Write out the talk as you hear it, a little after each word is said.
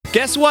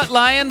Guess what,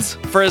 Lions?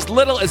 For as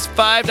little as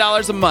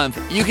 $5 a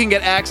month, you can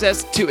get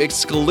access to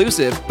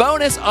exclusive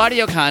bonus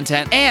audio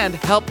content and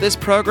help this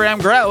program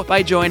grow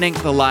by joining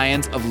the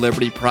Lions of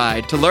Liberty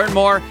Pride. To learn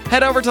more,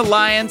 head over to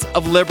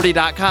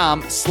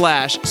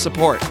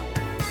lionsofliberty.com/support.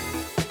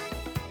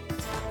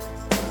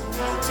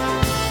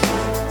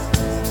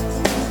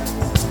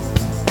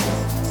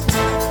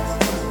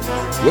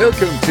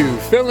 Welcome to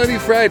Felony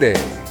Friday,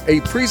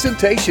 a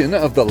presentation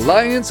of the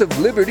Lions of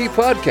Liberty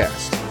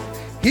podcast.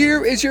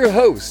 Here is your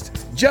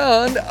host,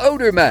 John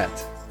Odermatt.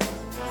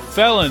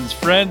 Felons,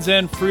 friends,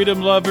 and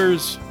freedom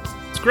lovers,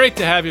 it's great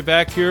to have you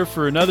back here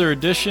for another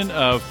edition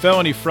of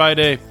Felony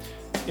Friday,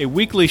 a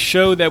weekly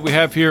show that we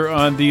have here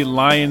on the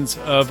Lions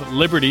of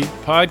Liberty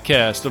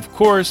podcast. Of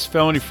course,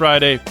 Felony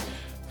Friday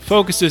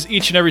focuses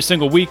each and every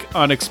single week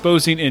on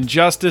exposing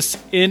injustice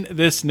in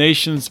this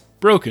nation's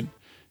broken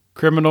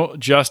criminal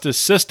justice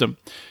system.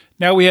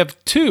 Now, we have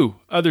two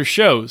other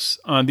shows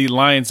on the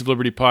Lions of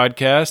Liberty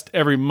podcast.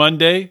 Every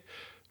Monday,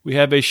 we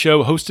have a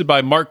show hosted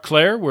by Mark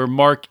Clare, where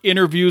Mark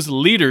interviews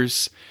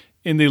leaders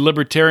in the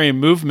libertarian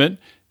movement.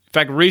 In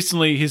fact,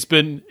 recently he's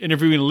been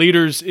interviewing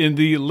leaders in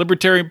the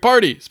Libertarian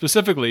Party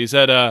specifically. He's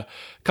had a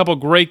couple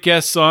great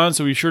guests on,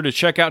 so be sure to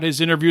check out his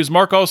interviews.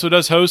 Mark also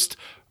does host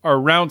our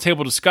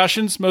roundtable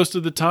discussions. Most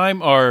of the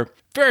time are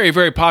very,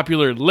 very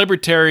popular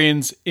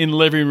libertarians in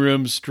living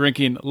rooms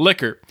drinking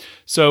liquor.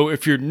 So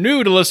if you're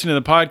new to listening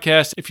to the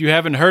podcast, if you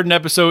haven't heard an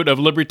episode of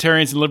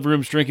Libertarians in Living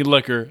Rooms Drinking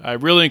Liquor, I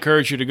really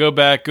encourage you to go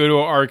back, go to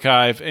our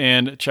archive,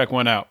 and check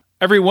one out.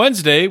 Every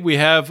Wednesday, we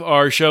have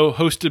our show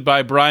hosted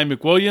by Brian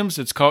McWilliams.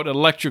 It's called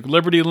Electric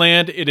Liberty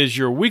Land. It is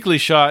your weekly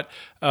shot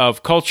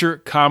of culture,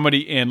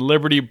 comedy, and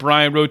liberty.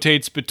 Brian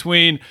rotates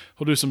between.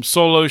 He'll do some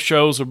solo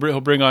shows.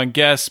 He'll bring on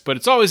guests, but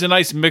it's always a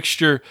nice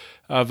mixture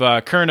of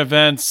current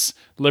events,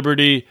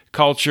 liberty,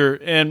 culture,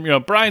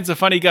 and Brian's a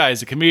funny guy.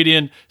 He's a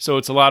comedian, so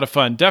it's a lot of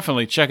fun.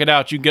 Definitely check it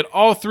out. You can get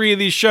all three of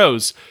these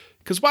shows,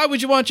 because why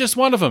would you want just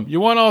one of them? You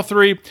want all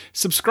three.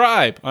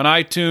 Subscribe on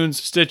iTunes,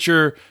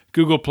 Stitcher,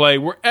 Google Play,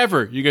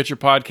 wherever you get your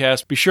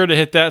podcast. Be sure to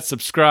hit that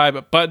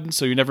subscribe button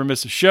so you never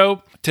miss a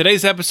show.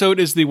 Today's episode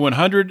is the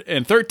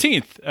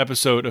 113th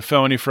episode of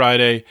Felony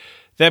Friday.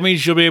 That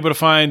means you'll be able to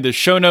find the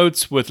show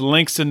notes with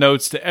links and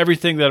notes to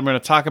everything that I'm going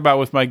to talk about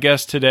with my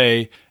guest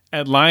today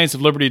at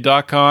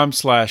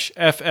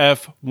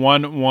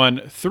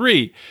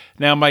lionsofliberty.com/FF113.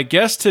 Now, my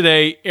guest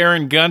today,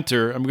 Aaron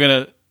Gunter, I'm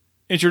going to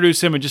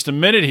introduce him in just a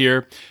minute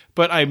here,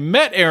 but I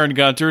met Aaron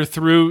Gunter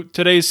through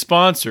today's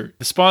sponsor.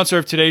 The sponsor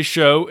of today's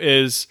show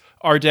is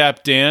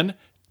RDAP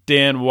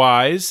Dan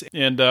Wise,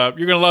 and you're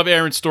going to love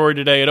Aaron's story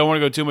today. I don't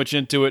want to go too much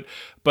into it,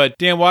 but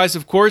Dan Wise,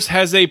 of course,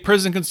 has a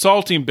prison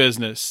consulting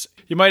business.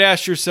 You might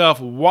ask yourself,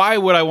 why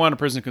would I want a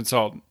prison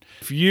consultant?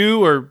 If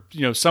you or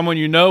someone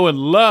you know and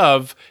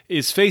love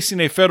is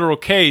facing a federal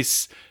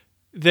case,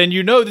 then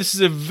this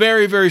is a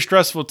very, very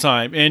stressful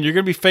time, and you're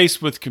going to be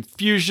faced with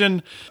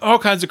confusion, all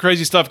kinds of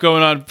crazy stuff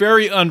going on,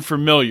 very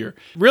unfamiliar.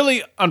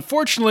 Really,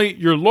 unfortunately,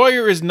 your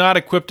lawyer is not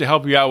equipped to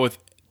help you out with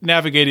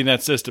navigating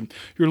that system.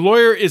 Your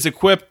lawyer is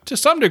equipped to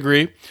some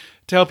degree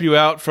to help you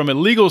out from a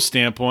legal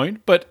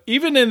standpoint, but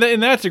even in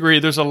that degree,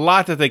 there's a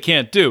lot that they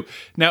can't do.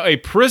 Now, a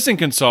prison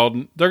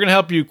consultant, they're going to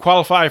help you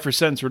qualify for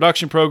sentence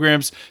reduction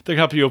programs. They're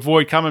going to help you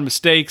avoid common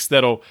mistakes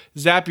that'll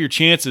zap your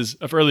chances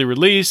of early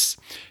release,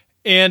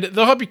 and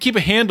they'll help you keep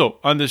a handle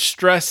on the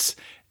stress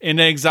and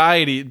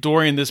anxiety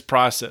during this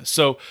process.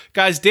 So,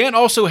 guys, Dan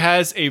also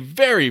has a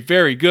very,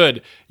 very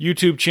good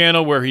YouTube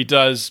channel where he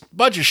does a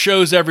bunch of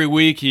shows every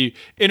week. He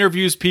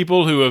interviews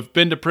people who have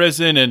been to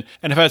prison and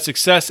have had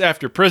success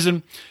after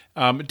prison.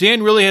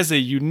 Dan really has a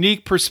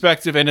unique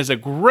perspective and has a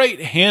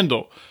great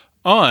handle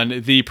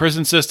on the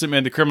prison system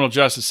and the criminal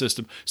justice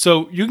system.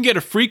 So you can get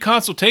a free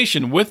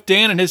consultation with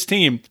Dan and his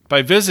team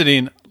by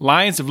visiting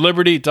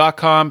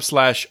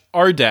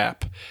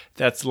lionsofliberty.com/RDAP.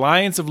 That's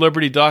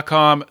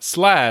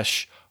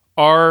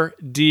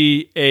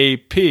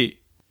lionsofliberty.com/RDAP.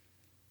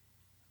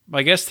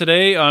 My guest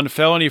today on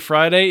Felony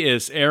Friday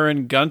is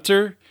Aaron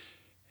Gunter.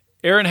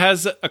 Aaron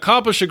has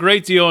accomplished a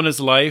great deal in his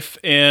life,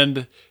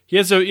 and he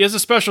has a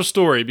special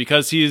story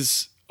because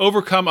he's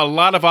overcome a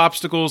lot of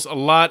obstacles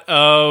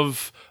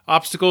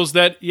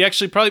that he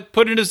actually probably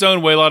put in his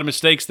own way, a lot of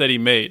mistakes that he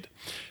made.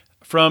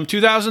 From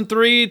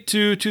 2003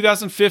 to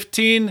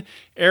 2015,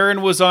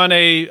 Aaron was on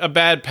a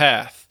bad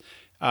path.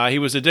 He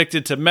was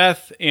addicted to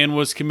meth and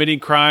was committing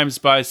crimes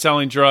by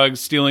selling drugs,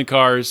 stealing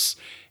cars,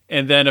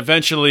 and then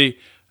eventually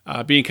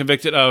being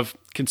convicted of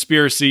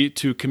conspiracy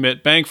to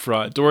commit bank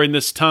fraud. During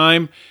this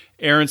time,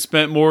 Aaron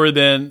spent more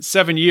than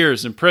 7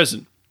 years in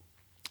prison.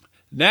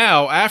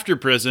 Now, after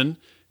prison,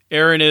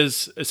 Aaron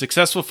is a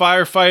successful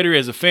firefighter, he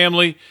has a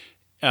family,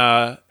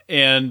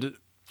 and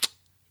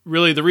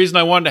really the reason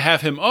I wanted to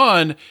have him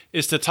on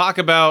is to talk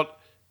about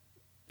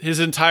his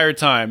entire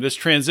time, this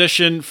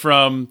transition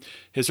from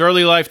his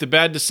early life, the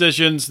bad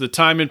decisions, the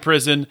time in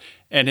prison,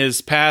 and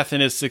his path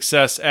and his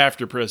success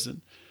after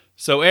prison.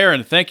 So,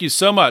 Aaron, thank you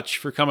so much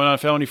for coming on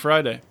Felony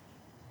Friday.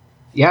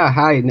 Yeah,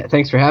 hi.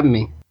 Thanks for having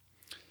me.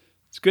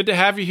 It's good to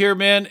have you here,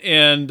 man.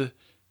 And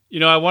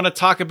I want to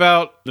talk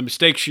about the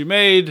mistakes you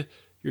made,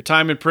 your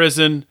time in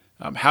prison,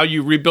 how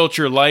you rebuilt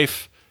your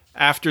life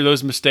after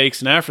those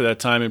mistakes and after that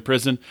time in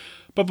prison.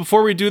 But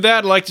before we do that,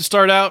 I'd like to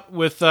start out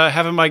with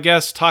having my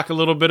guests talk a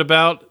little bit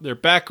about their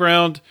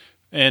background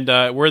and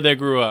where they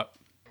grew up.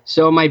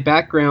 So my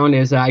background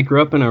is I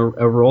grew up in a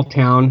rural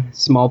town,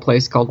 small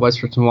place called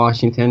Western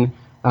Washington.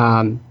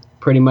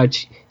 Pretty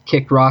much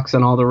kicked rocks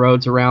on all the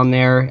roads around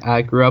there.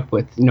 I grew up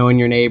with knowing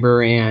your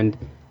neighbor and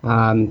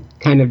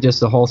kind of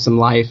just a wholesome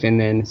life. And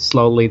then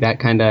slowly that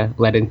kind of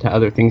led into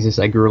other things as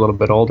I grew a little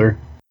bit older.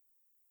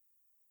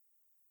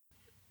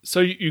 So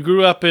you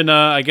grew up in,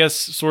 I guess,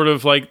 sort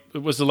of like,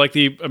 was it like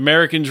the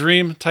American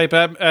dream type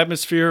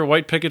atmosphere,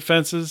 white picket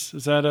fences?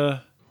 Is that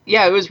a...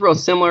 Yeah, it was real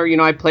similar.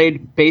 I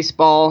played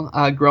baseball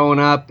growing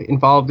up,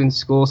 involved in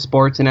school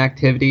sports and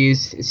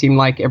activities. It seemed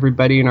like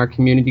everybody in our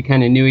community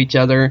kind of knew each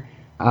other,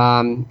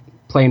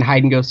 playing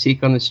hide and go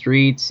seek on the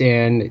streets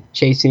and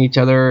chasing each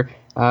other,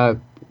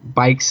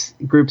 bikes,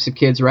 groups of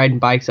kids riding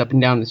bikes up and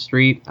down the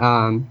street,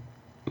 kind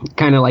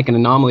of like an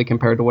anomaly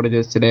compared to what it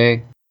is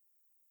today.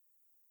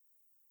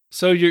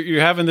 So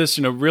you're having this,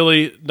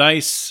 really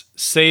nice,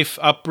 safe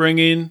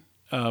upbringing.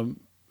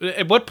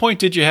 At what point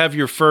did you have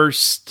your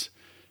first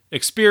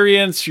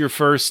experience, your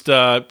first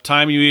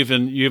time you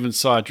even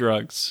saw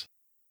drugs?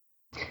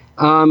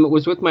 It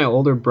was with my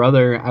older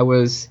brother. I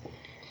was,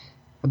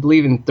 I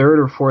believe, in third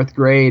or fourth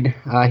grade.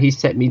 He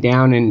set me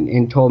down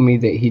and told me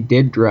that he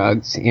did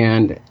drugs.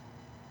 And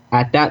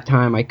at that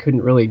time, I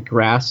couldn't really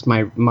grasp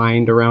my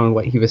mind around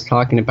what he was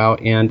talking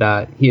about. And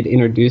he had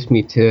introduced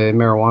me to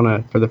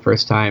marijuana for the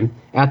first time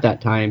at that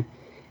time.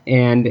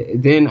 And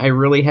then I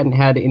really hadn't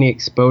had any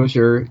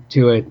exposure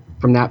to it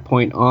from that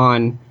point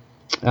on.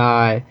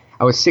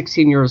 I was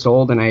 16 years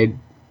old, and I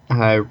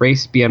had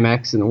raced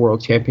BMX in the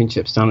World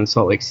Championships down in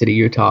Salt Lake City,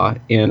 Utah.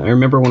 And I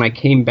remember when I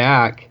came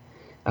back,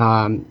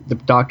 the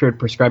doctor had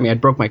prescribed me, I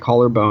broke my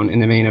collarbone in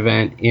the main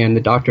event, and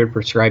the doctor had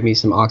prescribed me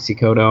some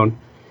oxycodone.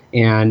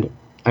 And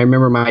I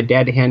remember my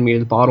dad handed me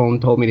the bottle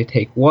and told me to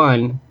take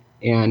one,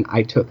 and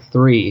I took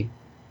 3.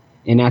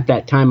 And at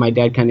that time, my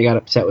dad kind of got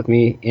upset with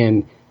me.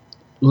 And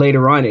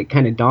later on, it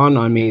kind of dawned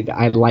on me that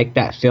I liked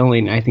that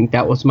feeling. I think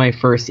that was my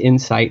first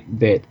insight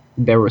that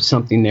there was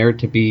something there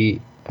to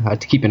be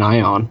to keep an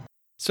eye on.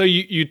 So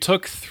you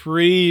took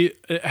 3.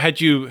 Had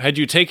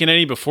you taken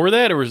any before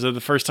that, or was it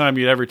the first time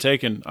you'd ever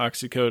taken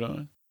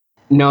oxycodone?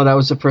 No, that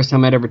was the first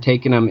time I'd ever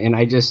taken them, and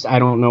I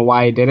don't know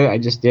why I did it. I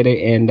just did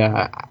it, and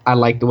I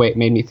liked the way it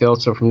made me feel.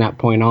 So from that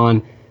point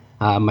on,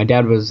 my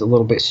dad was a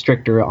little bit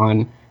stricter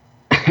on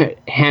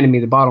handing me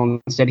the bottle.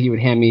 Instead, he would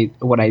hand me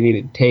what I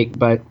needed to take,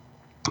 but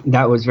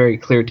that was very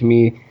clear to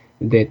me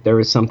that there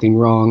was something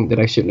wrong, that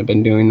I shouldn't have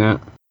been doing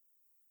that.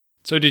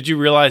 So did you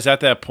realize at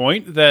that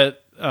point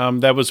that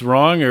that was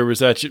wrong, or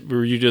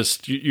were you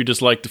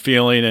just liked the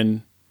feeling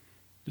and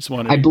just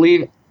wanted? I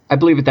believe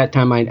at that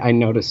time I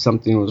noticed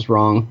something was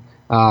wrong.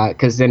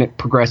 Because then it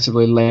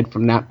progressively led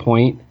from that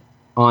point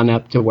on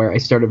up to where I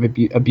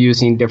started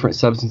abusing different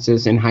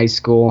substances in high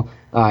school.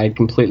 I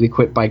completely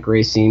quit bike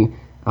racing,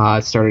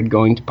 started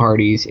going to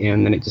parties,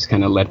 and then it just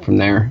kind of led from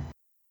there.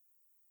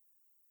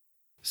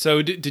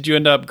 So did you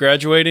end up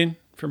graduating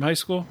from high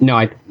school? No,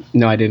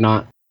 I did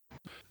not.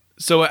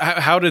 So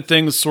how did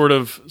things sort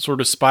of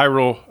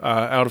spiral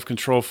out of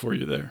control for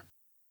you there?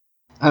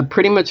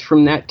 Pretty much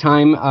from that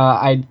time,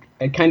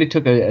 I kind of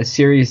took a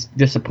serious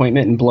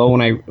disappointment and blow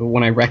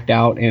when I wrecked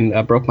out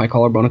and broke my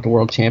collarbone at the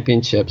World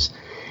Championships,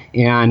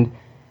 and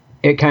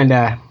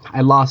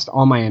I lost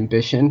all my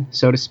ambition,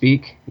 so to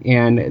speak.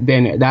 And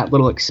then that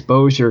little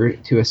exposure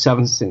to a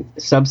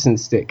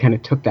substance that kind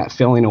of took that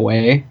feeling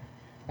away,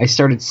 I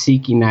started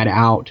seeking that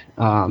out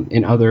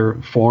in other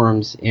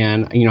forms,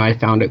 and I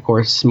found, of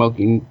course,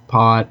 smoking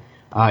pot,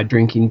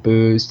 drinking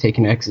booze,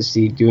 taking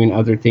ecstasy, doing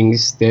other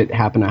things that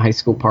happen at high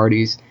school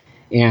parties.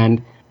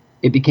 And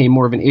it became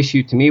more of an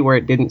issue to me where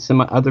it didn't.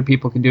 Some other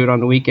people could do it on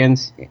the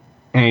weekends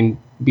and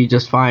be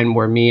just fine,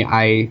 where me,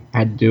 I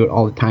had to do it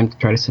all the time to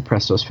try to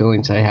suppress those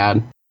feelings I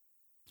had.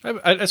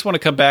 I just want to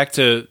come back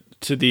to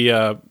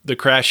the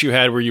crash you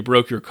had where you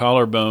broke your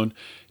collarbone.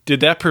 Did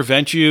that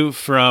prevent you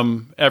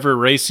from ever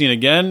racing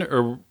again,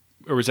 or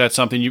was that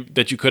something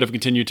that you could have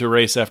continued to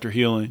race after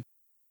healing?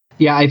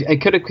 Yeah, I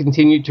could have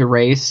continued to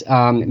race.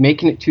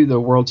 Making it to the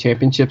World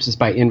Championships is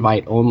by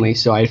invite only,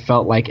 so I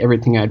felt like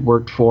everything I'd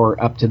worked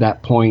for up to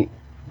that point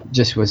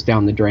just was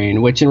down the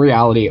drain, which in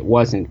reality it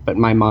wasn't, but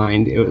in my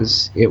mind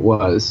it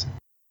was.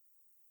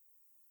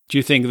 Do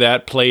you think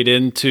that played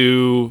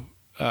into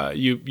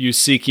you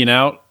seeking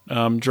out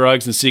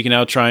drugs and seeking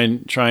out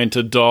trying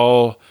to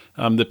dull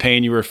the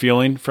pain you were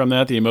feeling from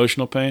that, the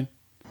emotional pain?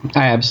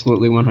 I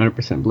absolutely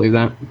 100% believe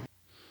that.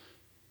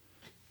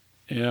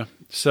 Yeah.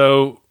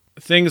 So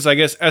things, I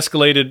guess,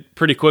 escalated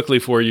pretty quickly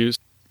for you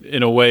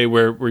in a way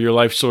where your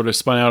life sort of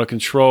spun out of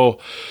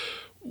control.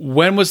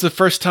 When was the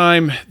first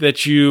time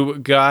that you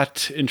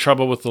got in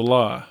trouble with the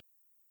law?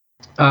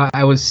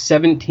 I was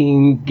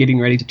 17, getting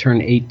ready to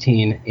turn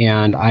 18,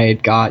 and I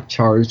had got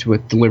charged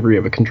with delivery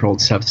of a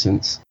controlled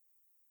substance,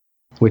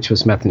 which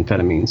was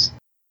methamphetamines.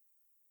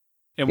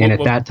 And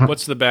at that time,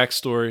 what's the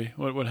backstory?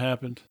 What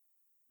happened?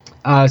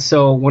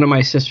 So one of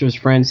my sister's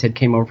friends had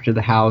came over to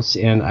the house,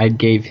 and I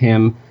gave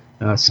him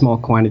a small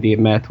quantity of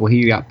meth. Well,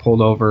 he got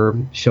pulled over,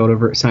 showed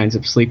overt signs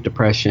of sleep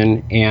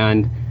depression,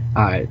 and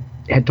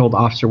had told the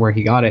officer where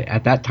he got it.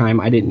 At that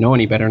time, I didn't know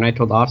any better, and I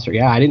told the officer,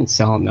 yeah, I didn't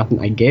sell him nothing.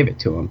 I gave it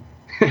to him.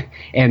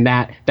 And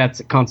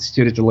that's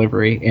constituted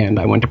delivery, and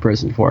I went to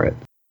prison for it.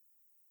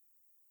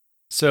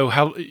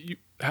 So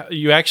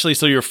you actually,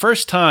 so your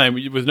first time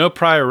with no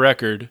prior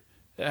record,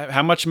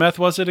 how much meth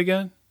was it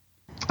again?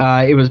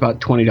 It was about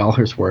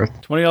 $20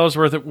 worth.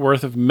 $20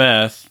 worth of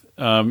meth.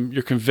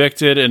 You're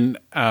convicted, and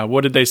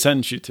what did they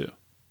sentence you to?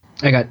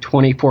 I got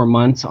 24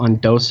 months on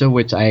DOSA,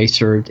 which I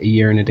served a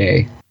year and a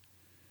day.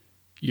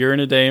 Year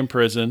and a day in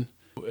prison.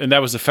 And that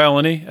was a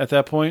felony at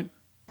that point?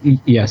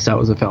 Yes, that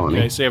was a felony.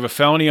 Okay, so you have a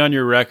felony on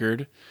your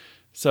record.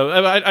 So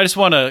I just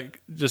want to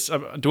just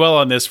dwell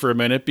on this for a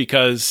minute,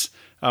 because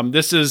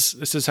this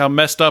is how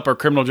messed up our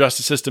criminal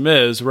justice system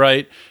is,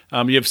 right?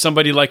 You have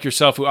somebody like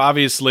yourself who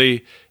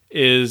obviously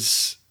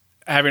is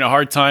having a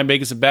hard time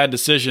making some bad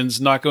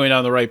decisions, not going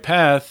down the right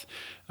path,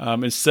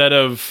 instead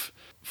of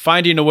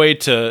finding a way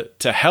to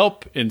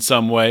help in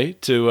some way,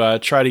 to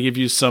try to give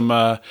you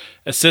some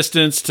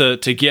assistance to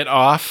get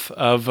off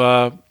of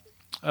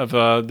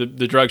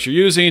the drugs you're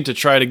using, to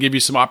try to give you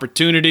some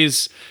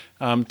opportunities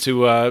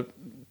to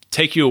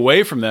take you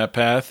away from that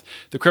path.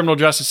 The criminal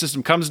justice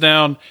system comes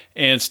down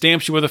and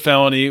stamps you with a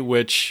felony,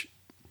 which,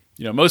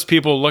 most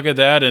people look at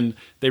that and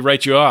they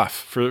write you off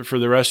for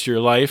the rest of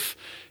your life,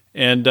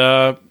 and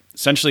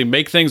essentially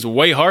make things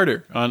way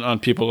harder on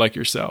people like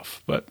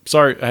yourself. But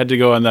sorry, I had to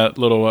go on that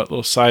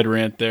little side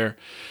rant there.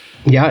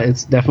 Yeah,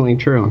 it's definitely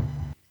true.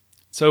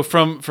 So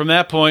from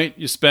that point,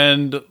 you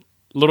spend a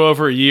little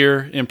over a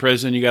year in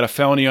prison. You got a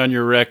felony on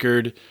your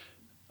record.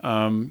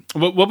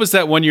 What was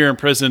that 1 year in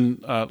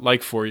prison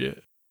like for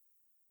you?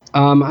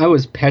 I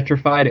was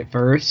petrified at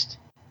first,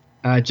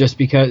 just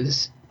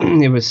because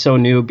it was so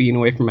new, being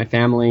away from my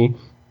family.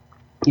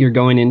 You're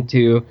going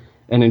into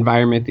an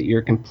environment that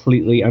you're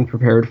completely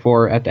unprepared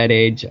for at that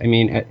age. I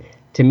mean,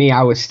 to me,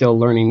 I was still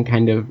learning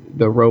kind of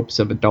the ropes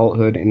of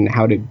adulthood and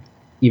how to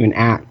even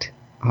act.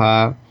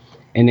 And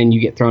then you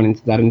get thrown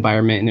into that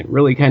environment, and it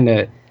really kind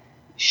of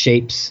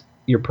shapes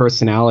your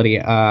personality.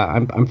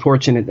 I'm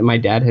fortunate that my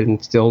dad had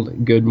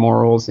instilled good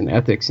morals and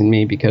ethics in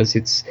me, because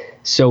it's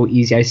so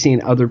easy. I've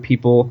seen other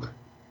people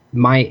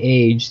my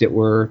age that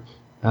were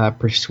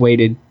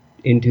persuaded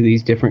into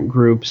these different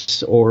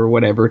groups or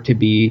whatever to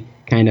be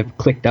kind of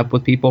clicked up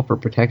with people for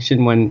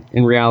protection, when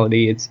in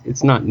reality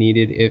it's not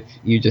needed if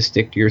you just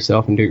stick to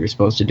yourself and do what you're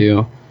supposed to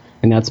do.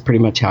 And that's pretty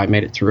much how I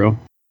made it through.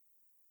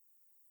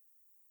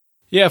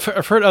 Yeah,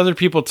 I've heard other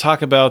people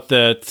talk about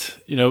that,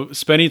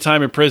 spending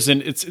time in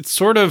prison,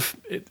 it's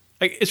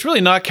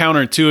really not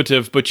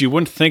counterintuitive, but you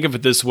wouldn't think of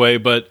it this way.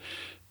 But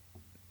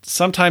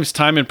sometimes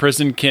time in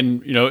prison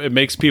can, it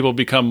makes people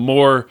become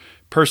more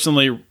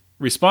personally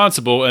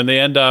responsible, and they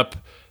end up,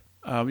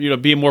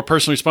 being more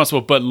personally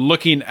responsible, but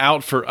looking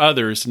out for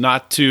others,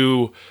 not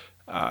to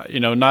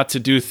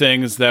do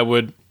things that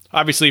would,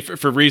 obviously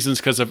for reasons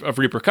because of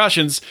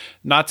repercussions,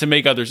 not to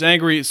make others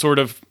angry, sort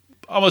of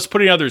almost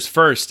putting others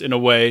first in a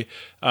way,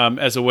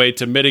 as a way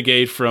to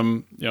mitigate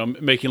from,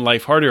 making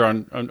life harder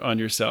on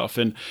yourself.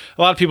 And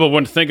a lot of people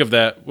wouldn't think of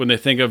that when they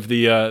think of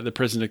the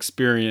prison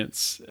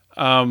experience.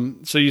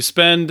 So you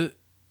spend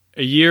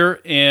a year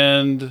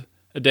and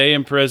a day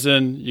in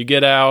prison, you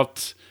get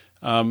out.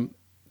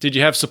 Did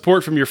you have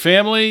support from your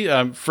family,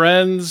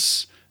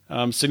 friends,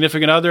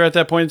 significant other at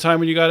that point in time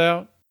when you got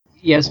out?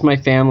 Yes, my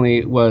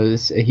family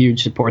was a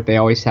huge support. They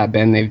always have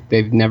been.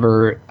 They've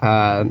never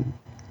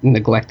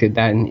neglected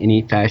that in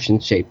any fashion,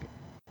 shape,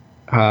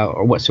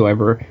 or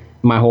whatsoever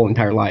my whole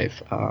entire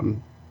life.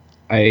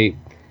 I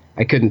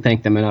couldn't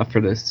thank them enough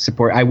for the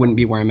support. I wouldn't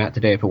be where I'm at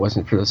today if it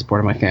wasn't for the support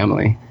of my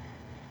family.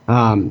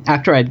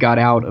 After I'd got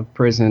out of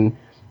prison,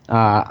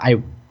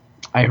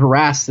 I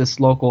harassed this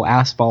local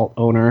asphalt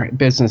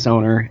business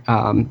owner,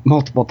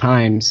 multiple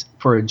times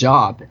for a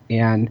job.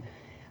 And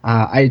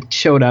I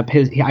showed up.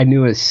 I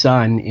knew his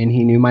son, and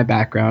he knew my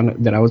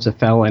background, that I was a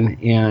felon,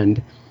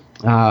 and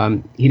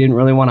he didn't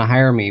really want to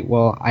hire me.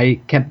 Well, I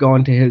kept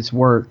going to his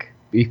work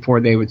before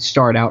they would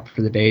start out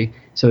for the day.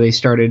 So they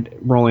started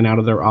rolling out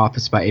of their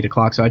office by 8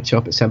 o'clock. So I'd show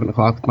up at 7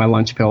 o'clock with my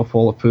lunch pail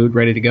full of food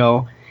ready to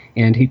go.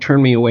 And he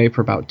turned me away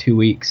for about 2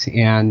 weeks.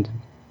 And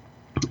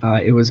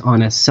it was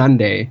on a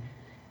Sunday.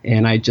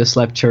 And I just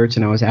left church,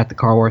 and I was at the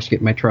car wash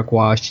getting my truck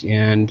washed,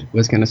 and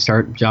was going to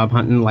start job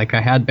hunting like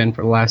I had been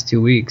for the last 2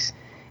 weeks.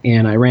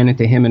 And I ran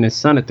into him and his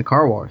son at the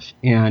car wash.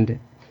 And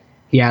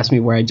he asked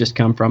me where I'd just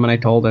come from, and I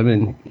told him.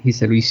 And he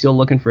said, "Are you still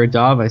looking for a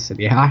job?" I said,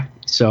 "Yeah."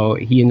 So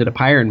he ended up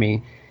hiring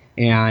me.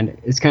 And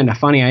it's kind of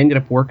funny. I ended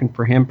up working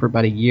for him for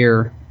about a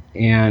year.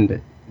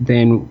 And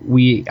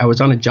then I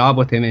was on a job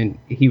with him, and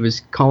he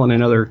was calling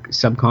another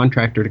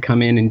subcontractor to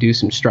come in and do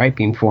some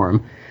striping for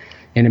him.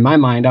 And in my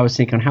mind, I was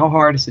thinking, how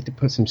hard is it to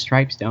put some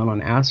stripes down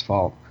on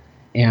asphalt?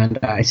 And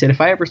I said, if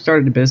I ever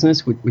started a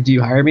business, would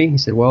you hire me? He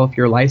said, well, if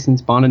you're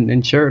licensed, bonded, and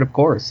insured, of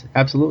course.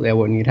 Absolutely, I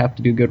wouldn't. You'd have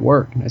to do good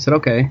work. And I said,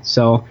 okay.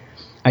 So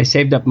I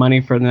saved up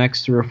money for the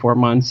next 3 or 4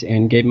 months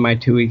and gave him my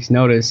 2 weeks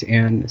notice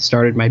and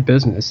started my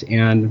business.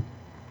 And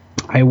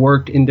I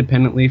worked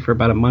independently for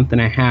about a month and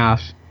a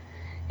half.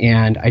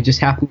 And I just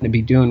happened to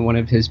be doing one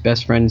of his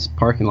best friend's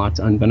parking lots,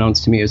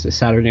 unbeknownst to me. It was a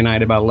Saturday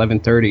night about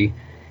 11:30.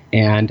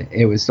 And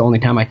it was the only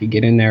time I could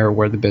get in there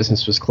where the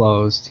business was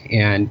closed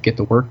and get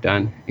the work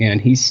done.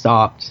 And he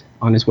stopped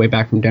on his way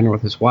back from dinner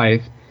with his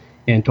wife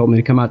and told me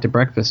to come out to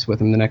breakfast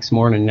with him the next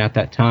morning. And at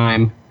that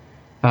time,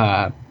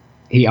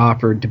 he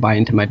offered to buy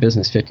into my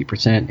business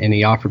 50%, and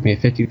he offered me a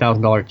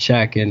 $50,000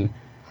 check. And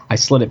I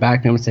slid it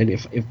back to him and said,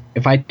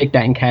 if I take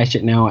that and cash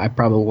it now, I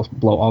probably will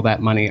blow all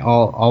that money.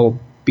 I'll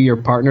be your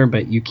partner,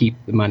 but you keep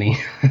the money.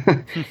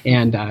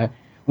 And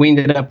we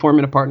ended up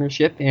forming a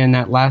partnership, and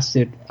that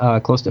lasted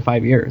close to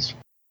 5 years.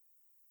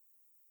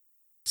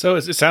 So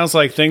it sounds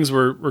like things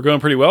were going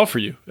pretty well for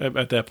you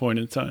at that point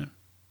in time.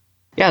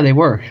 Yeah, they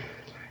were.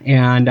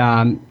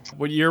 And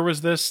what year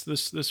was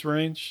this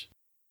range?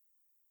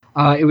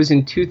 It was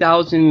in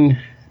 2000.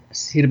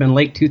 It'd have been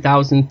late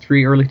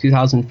 2003, early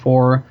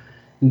 2004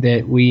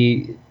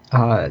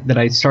 that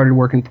I started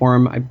working for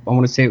him. I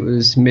want to say it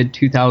was mid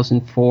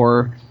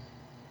 2004.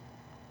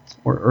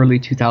 Or early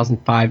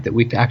 2005 that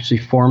we actually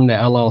formed the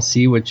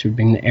LLC, which would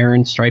be the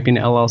Aaron Striping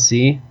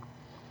LLC.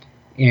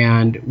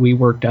 And we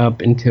worked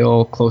up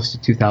until close to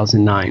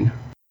 2009.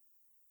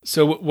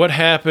 So what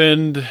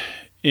happened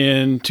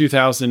in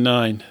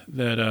 2009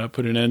 that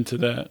put an end to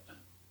that?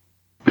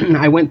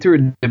 I went through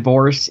a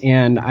divorce,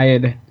 and I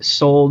had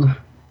sold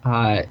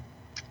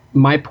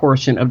my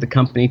portion of the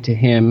company to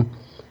him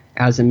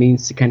as a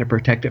means to kind of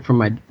protect it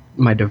from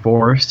my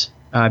divorce,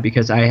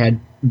 because I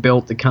had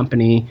built the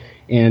company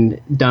and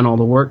done all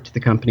the work to the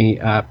company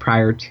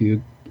prior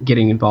to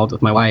getting involved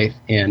with my wife.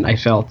 And I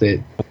felt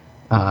that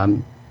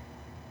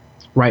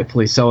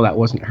rightfully so, that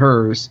wasn't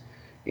hers.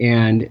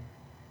 And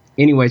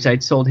anyways,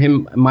 I'd sold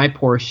him my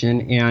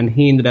portion, and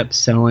he ended up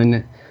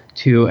selling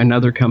to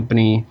another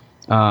company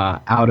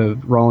out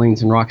of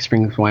Rawlings and Rock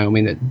Springs,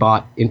 Wyoming, that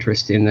bought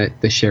interest in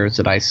the shares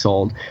that I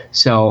sold.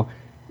 So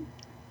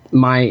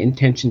my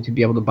intention to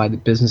be able to buy the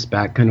business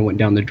back kind of went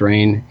down the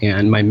drain,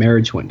 and my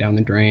marriage went down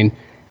the drain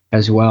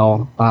as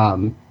well.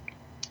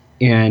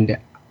 And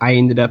I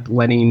ended up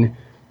letting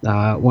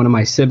one of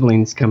my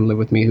siblings come live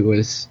with me, who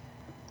was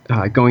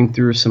going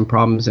through some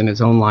problems in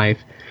his own life.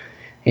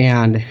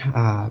 And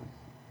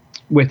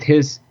with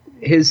his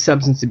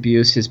substance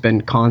abuse has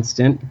been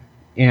constant.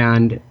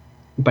 And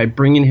by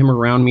bringing him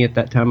around me at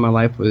that time in my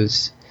life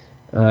was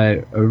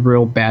a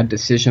real bad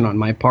decision on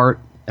my part,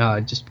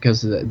 just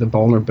because of the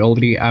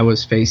vulnerability I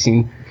was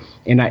facing.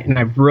 And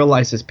I've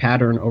realized this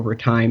pattern over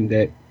time,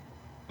 that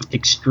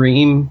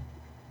extreme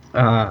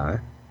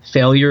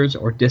failures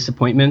or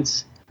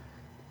disappointments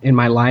in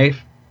my life,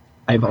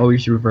 I've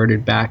always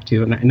reverted back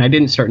to. And I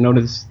didn't start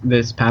notice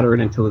this pattern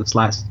until this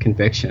last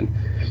conviction.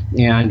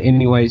 And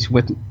anyways,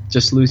 with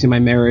just losing my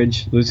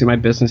marriage, losing my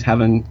business,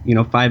 having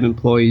 5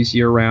 employees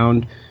year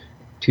round,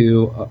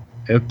 to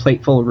a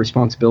plate full of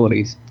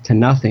responsibilities to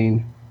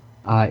nothing,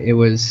 it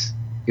was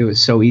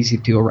so easy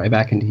to go right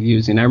back into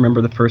using. I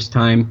remember the first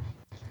time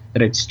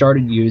that I'd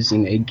started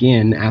using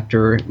again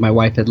after my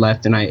wife had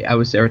left, and I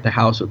was there at the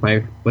house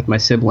with my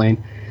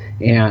sibling,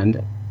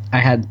 and I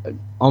had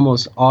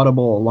almost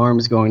audible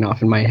alarms going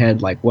off in my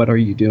head, like, what are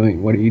you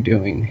doing? What are you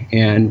doing?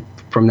 And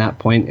from that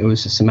point, it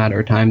was just a matter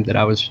of time that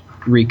I was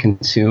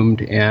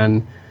reconsumed,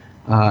 and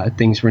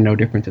things were no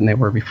different than they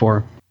were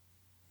before.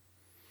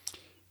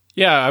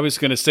 Yeah, I was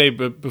going to say,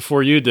 but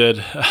before you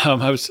did,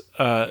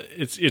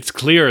 it's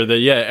clear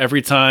that,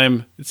 every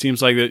time it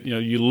seems like that,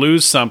 you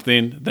lose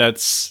something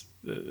that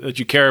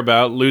you care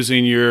about,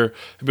 losing your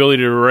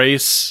ability to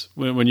race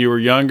when you were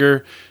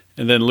younger,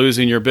 and then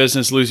losing your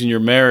business, losing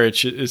your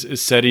marriage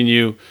is setting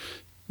you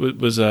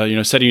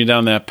setting you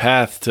down that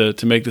path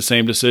to make the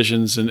same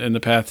decisions and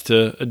the path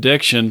to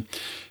addiction.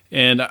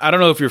 And I don't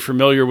know if you're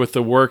familiar with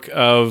the work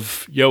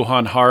of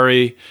Johann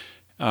Hari.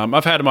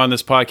 I've had him on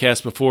this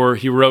podcast before.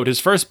 He wrote,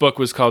 his first book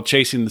was called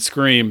Chasing the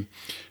Scream,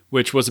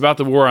 which was about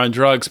the war on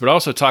drugs, but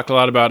also talked a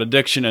lot about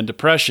addiction and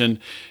depression.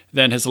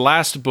 Then his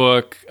last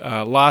book,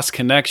 Lost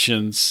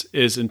Connections,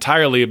 is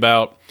entirely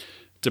about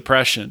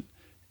depression.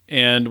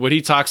 And what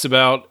he talks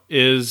about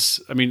is,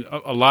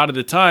 a lot of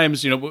the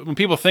times, when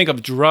people think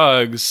of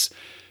drugs,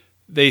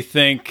 they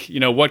think,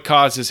 what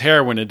causes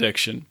heroin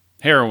addiction?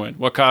 Heroin.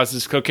 What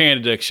causes cocaine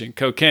addiction?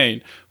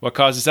 Cocaine. What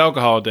causes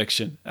alcohol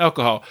addiction?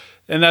 Alcohol.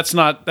 And that's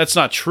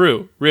not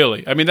true,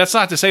 really. That's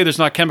not to say there's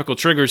not chemical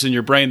triggers in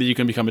your brain that you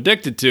can become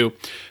addicted to,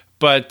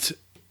 but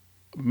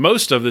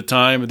most of the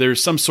time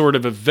there's some sort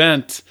of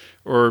event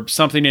or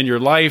something in your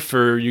life,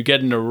 or you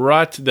get in a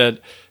rut that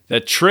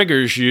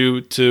triggers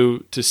you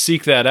to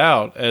seek that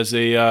out as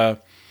a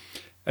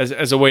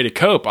way to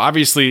cope.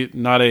 Obviously,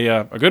 not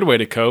a good way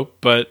to cope,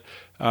 but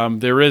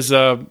there is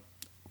a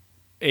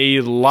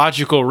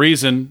logical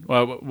reason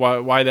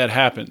why that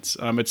happens.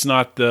 It's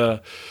not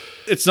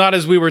It's not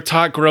as we were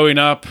taught growing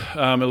up.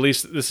 At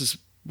least this is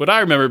what I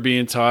remember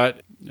being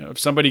taught. If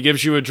somebody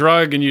gives you a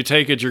drug and you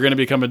take it, you're going to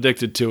become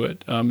addicted to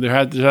it. There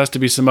has to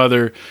be some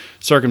other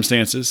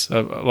circumstances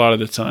a lot of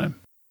the time.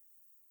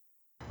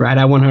 Right,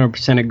 I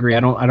 100% agree. I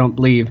don't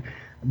believe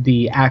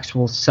the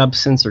actual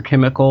substance or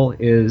chemical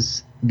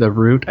is the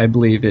root. I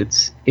believe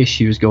it's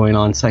issues going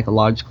on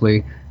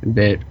psychologically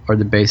that are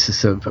the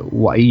basis of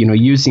why,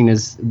 using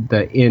is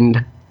the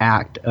end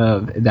act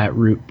of that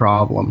root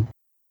problem.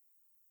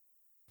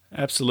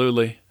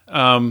 Absolutely.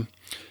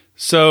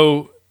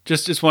 So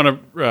just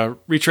want to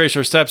retrace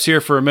our steps here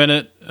for a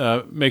minute,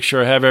 make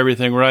sure I have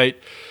everything right.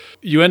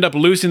 You end up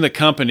losing the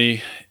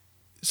company.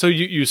 So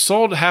you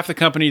sold half the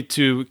company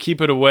to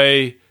keep it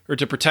away or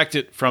to protect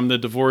it from the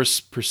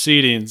divorce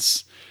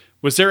proceedings.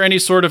 Was there any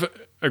sort of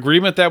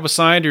agreement that was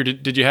signed, or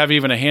did you have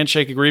even a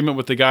handshake agreement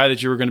with the guy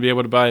that you were going to be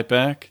able to buy it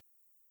back?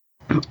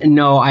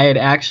 No, I had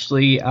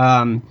actually,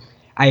 I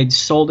had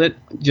sold it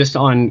just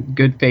on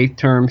good faith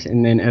terms,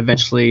 and then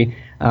eventually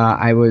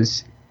I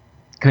was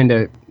kind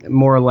of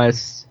more or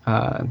less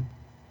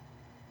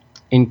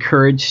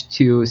encouraged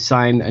to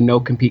sign a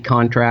no-compete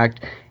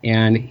contract,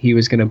 and he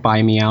was going to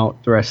buy me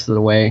out the rest of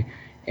the way.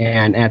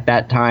 And at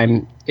that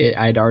time,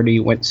 I'd already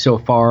went so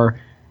far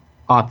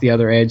off the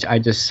other edge, I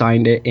just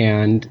signed it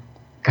and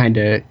kind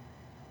of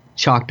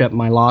chalked up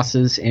my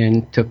losses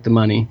and took the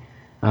money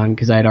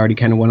because I had already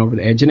kind of went over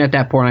the edge. And at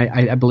that point,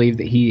 I believe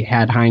that he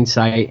had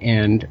hindsight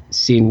and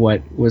seen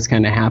what was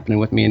kind of happening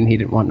with me, and he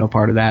didn't want no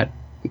part of that,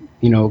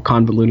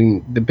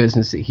 convoluting the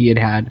business that he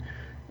had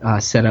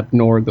set up,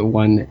 nor the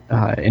one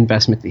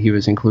investment that he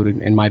was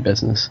included in my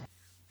business.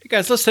 Hey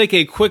guys, let's take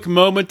a quick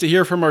moment to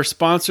hear from our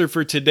sponsor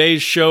for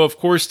today's show. Of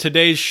course,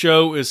 today's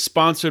show is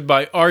sponsored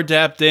by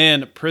adapt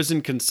and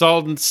Prison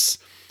Consultants.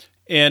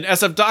 And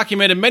as I've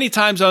documented many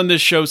times on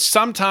this show,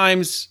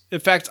 sometimes, in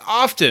fact,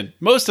 often,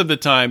 most of the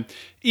time,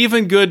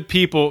 even good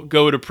people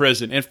go to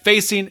prison. And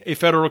facing a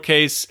federal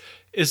case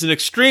is an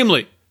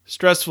extremely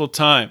stressful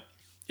time.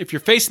 If you're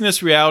facing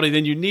this reality,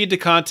 then you need to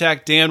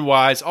contact Dan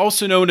Wise,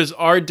 also known as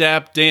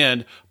adapt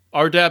Dan.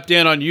 adapt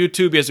Dan on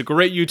YouTube. He has a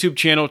great YouTube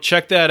channel.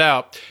 Check that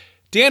out.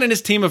 Dan and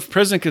his team of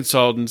prison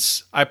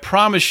consultants, I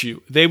promise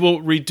you, they will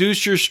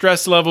reduce your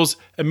stress levels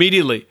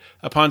immediately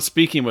upon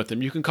speaking with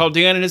them. You can call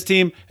Dan and his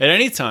team at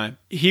any time.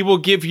 He will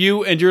give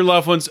you and your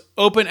loved ones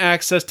open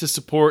access to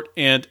support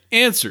and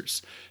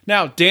answers.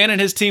 Now, Dan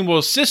and his team will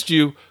assist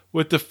you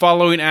with the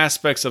following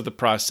aspects of the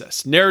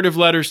process: narrative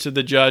letters to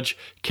the judge,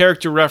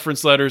 character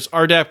reference letters,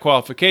 RDAP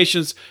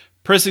qualifications,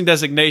 prison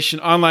designation,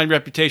 online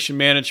reputation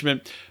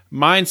management,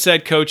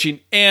 mindset coaching,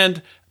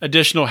 and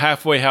additional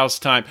halfway house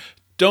time.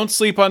 Don't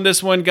sleep on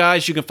this one,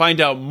 guys. You can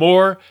find out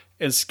more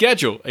and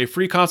schedule a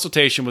free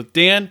consultation with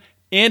Dan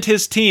and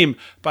his team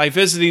by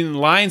visiting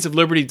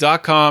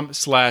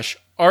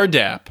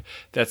lionsofliberty.com/RDAP.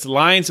 That's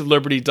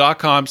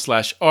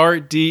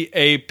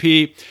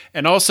lionsofliberty.com/RDAP.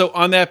 And also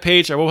on that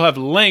page, I will have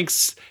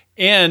links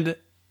and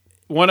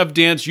one of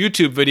Dan's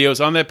YouTube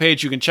videos on that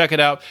page. You can check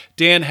it out.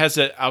 Dan has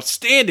an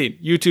outstanding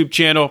YouTube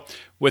channel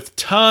with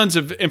tons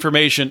of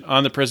information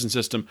on the prison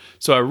system.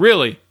 So I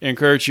really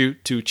encourage you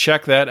to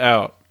check that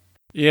out.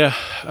 Yeah.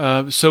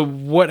 So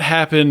what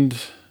happened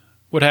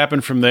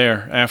from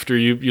there after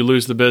you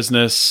lose the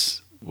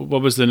business?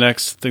 What was the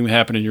next thing that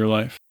happened in your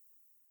life?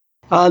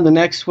 The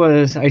next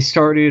was I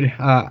started,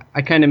 I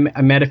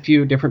met a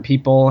few different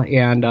people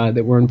and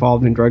that were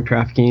involved in drug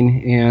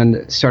trafficking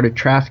and started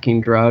trafficking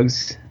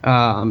drugs.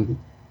 I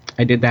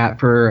did that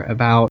for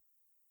about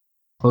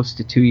close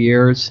to 2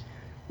 years.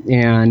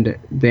 And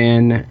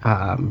then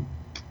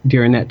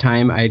during that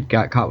time, I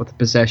got caught with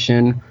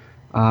possession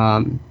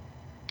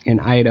in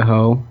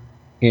Idaho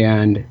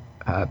and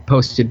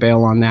posted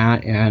bail on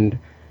that and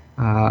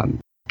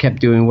kept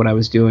doing what I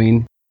was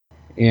doing.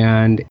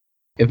 And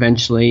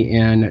eventually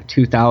in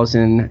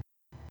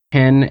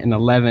 2010 and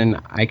 11,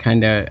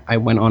 I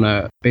went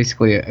on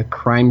basically a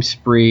crime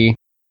spree.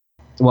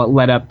 What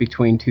led up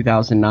between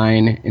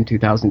 2009 and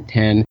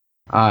 2010.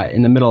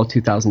 In the middle of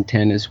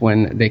 2010 is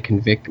when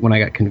I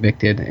got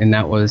convicted, and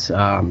that was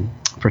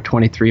for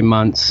 23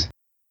 months.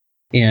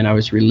 And I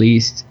was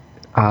released,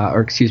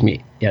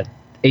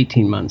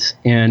 18 months.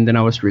 And then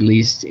I was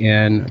released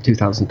in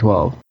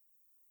 2012.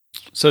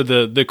 So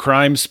the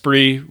crime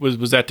spree,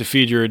 was that to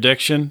feed your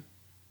addiction?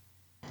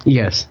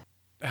 Yes.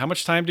 How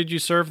much time did you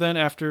serve then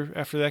after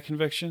that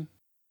conviction?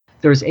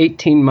 There was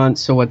 18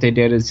 months. So what they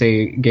did is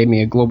they gave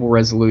me a global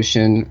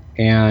resolution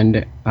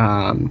and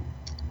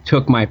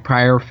took my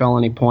prior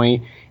felony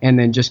point and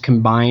then just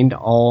combined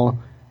all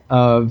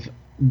of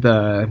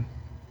the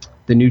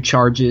new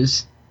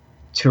charges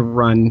to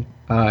run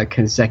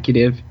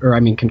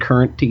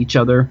concurrent to each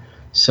other.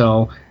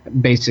 So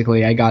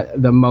basically I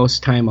got the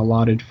most time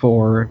allotted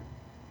for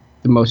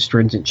the most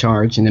stringent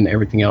charge, and then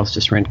everything else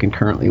just ran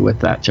concurrently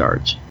with that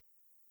charge.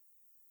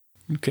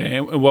 Okay.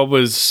 And what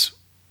was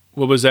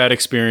that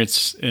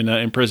experience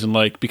in prison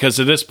like? Because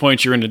at this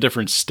point you're in a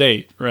different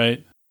state,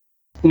 right?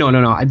 No.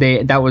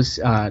 That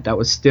was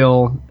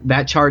still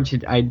that charge.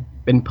 I'd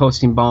been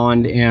posting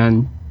bond,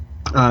 and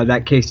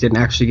that case didn't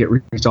actually get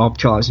resolved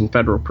till I was in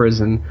federal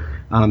prison.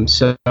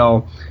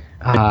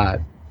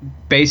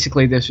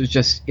 Basically, this was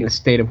just in the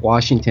state of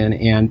Washington,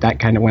 and that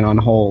kind of went on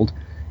hold.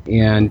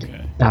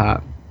 And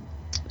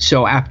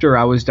so after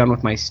I was done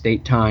with my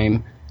state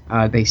time,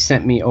 they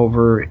sent me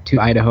over to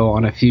Idaho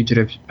on a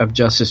fugitive of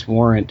justice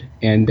warrant,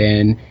 and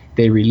then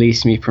they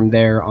released me from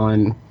there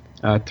on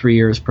 3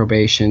 years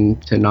probation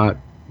to not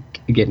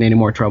get in any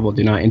more trouble,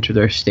 do not enter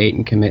their state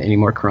and commit any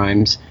more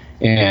crimes,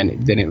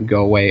 and then it would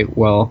go away.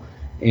 Well,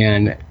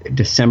 in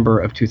December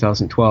of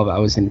 2012, I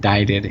was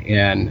indicted,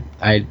 and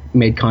I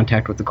made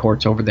contact with the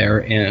courts over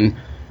there and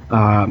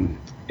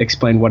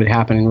explained what had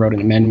happened and wrote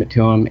an amendment to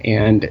them,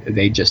 and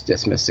they just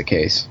dismissed the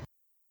case.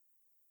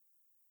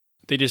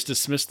 They just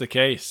dismissed the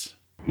case?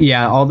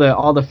 Yeah, all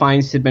the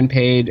fines had been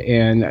paid,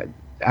 and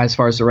as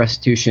far as the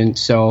restitution,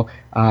 so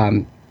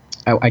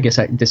I guess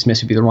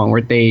dismiss would be the wrong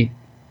word. They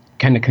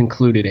kind of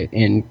concluded it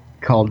and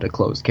called it a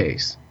closed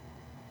case.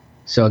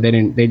 So they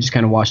just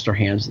kind of washed their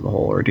hands of the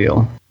whole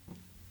ordeal.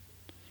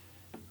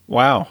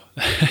 Wow.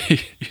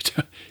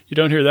 You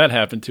don't hear that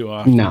happen too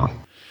often. No.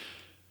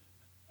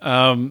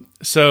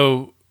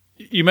 So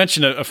you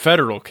mentioned a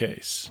federal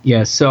case.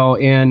 Yeah, so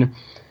in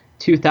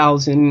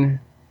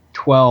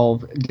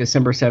 2012,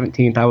 December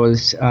 17th, I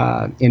was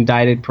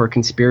indicted for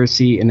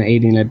conspiracy and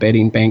aiding and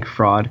abetting bank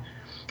fraud.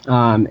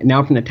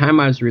 Now, from the time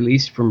I was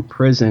released from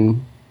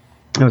prison,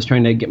 I was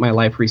trying to get my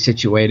life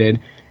resituated,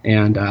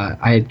 and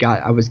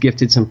I was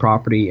gifted some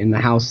property in the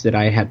house that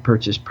I had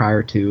purchased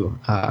prior to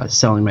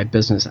selling my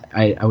business.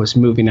 I was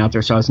moving out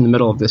there, so I was in the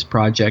middle of this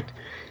project,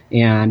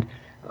 and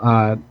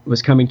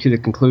was coming to the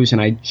conclusion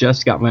I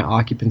just got my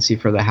occupancy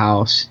for the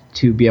house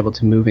to be able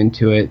to move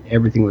into it.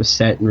 Everything was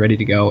set and ready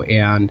to go,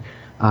 and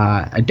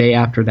a day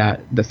after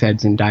that, the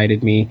feds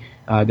indicted me.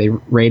 They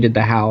raided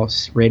the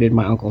house, raided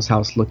my uncle's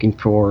house, looking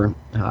for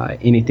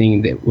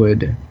anything that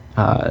would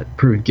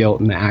prove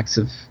guilt in the acts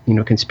of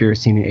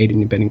conspiracy and aiding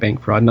and abetting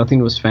bank fraud.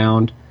 Nothing was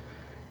found,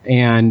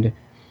 and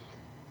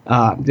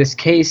this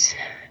case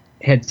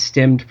had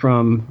stemmed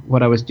from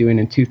what I was doing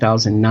in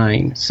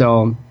 2009.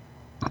 So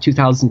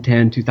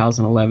 2010,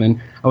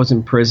 2011, I was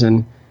in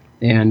prison,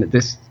 and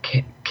this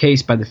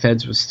case by the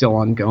feds was still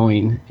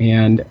ongoing.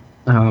 And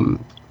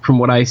from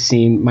what I've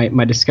seen,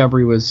 my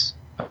discovery was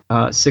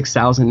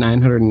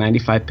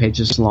 6,995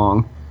 pages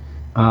long,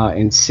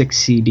 and 6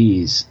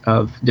 CDs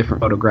of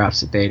different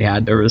photographs that they'd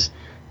had. There was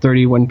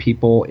 31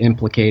 people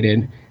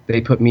implicated.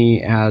 They put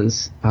me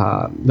as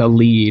the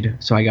lead,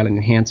 so I got an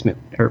enhancement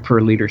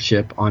for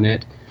leadership on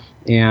it,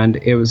 and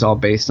it was all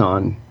based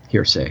on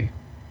hearsay.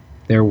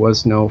 There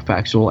was no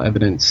factual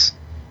evidence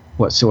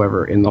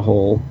whatsoever in the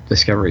whole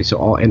discovery. So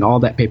all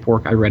that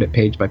paperwork, I read it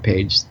page by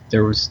page.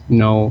 There was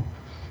no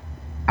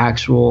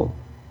actual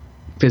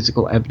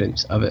physical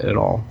evidence of it at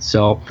all.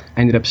 So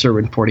I ended up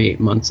serving 48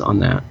 months on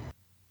that.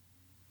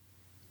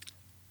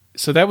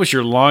 So that was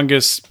your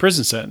longest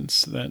prison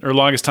sentence then, or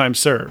longest time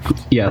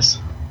served? Yes.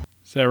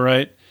 Is that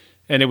right?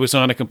 And it was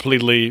on a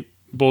completely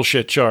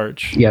bullshit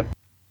charge? Yep.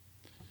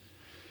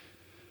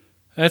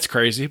 That's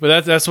crazy,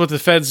 but that's what the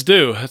feds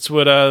do. That's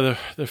what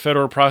the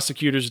federal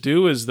prosecutors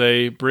do, is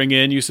they bring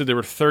in, you said there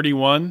were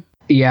 31?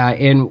 Yeah,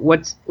 and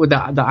what's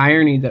the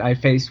irony that I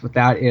faced with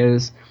that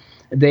is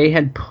they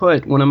had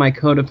put one of my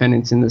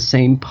co-defendants in the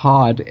same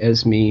pod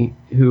as me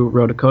who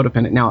wrote a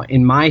co-defendant. Now,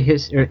 in my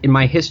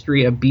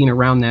history of being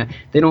around that,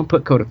 they don't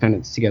put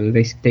co-defendants together.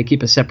 They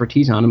keep a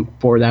separatese on them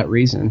for that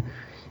reason.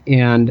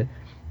 And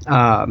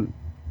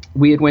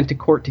we had went to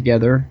court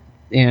together,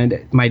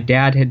 and my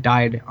dad had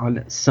died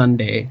on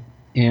Sunday,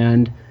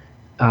 and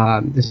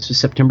this was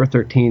September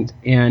 13th,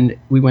 and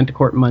we went to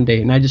court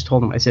Monday, and I just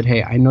told him, I said,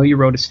 hey, I know you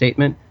wrote a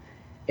statement,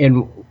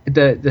 and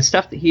the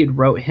stuff that he had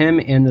wrote, him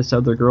and this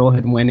other girl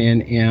had went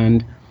in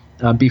and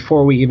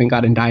before we even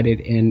got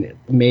indicted and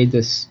made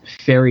this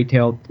fairy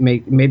tale,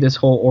 made this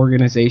whole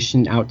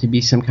organization out to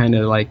be some kind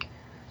of like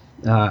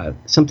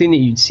something that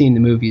you'd see in the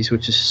movies,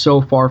 which is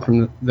so far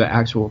from the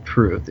actual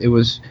truth. It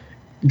was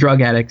drug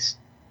addicts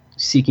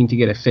seeking to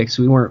get a fix.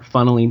 We weren't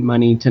funneling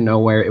money to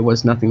nowhere. It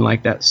was nothing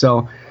like that.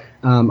 So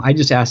I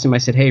just asked him, I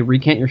said, hey,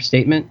 recant your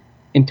statement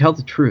and tell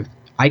the truth.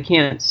 I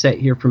can't sit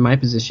here from my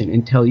position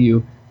and tell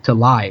you to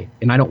lie,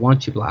 and I don't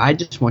want you to lie. I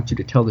just want you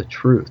to tell the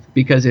truth,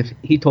 because if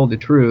he told the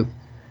truth,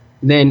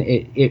 then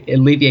it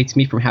alleviates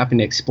me from having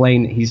to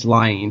explain that he's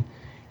lying.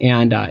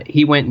 And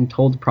he went and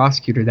told the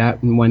prosecutor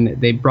that, and when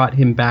they brought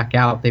him back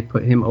out, they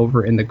put him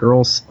over in the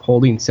girls'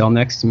 holding cell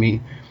next to me,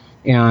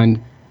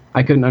 and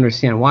I couldn't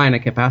understand why, and I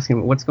kept asking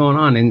him, what's going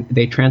on? And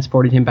they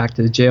transported him back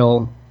to the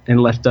jail and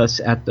left us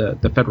at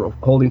the federal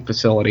holding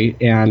facility.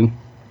 And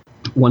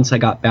once I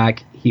got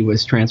back, he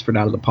was transferred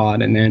out of the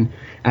pod, and then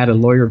I had a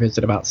lawyer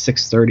visit about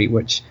 6:30,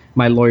 which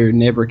my lawyer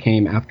never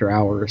came after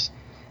hours.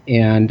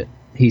 And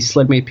he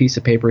slid me a piece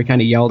of paper. He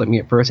kind of yelled at me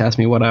at first, asked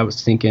me what I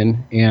was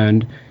thinking,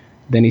 and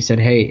then he said,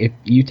 hey, if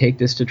you take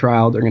this to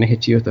trial, they're going to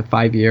hit you with a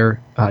 5-year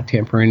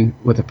tampering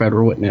with a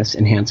federal witness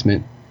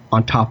enhancement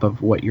on top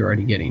of what you're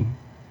already getting.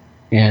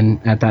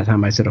 And at that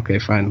time, I said, okay,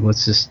 fine,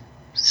 let's just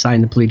sign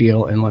the plea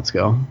deal and let's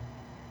go.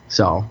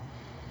 So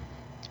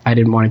I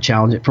didn't want to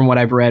challenge it. From what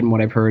I've read and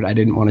what I've heard, I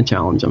didn't want to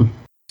challenge him.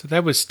 So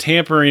that was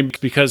tampering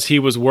because he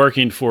was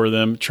working for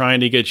them, trying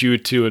to get you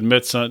to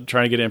admit something,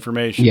 trying to get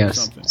information. Yes,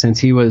 or something. Since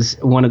he was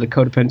one of the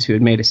co-defendants who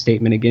had made a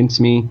statement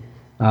against me,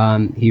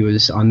 he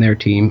was on their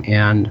team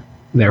and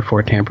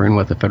therefore tampering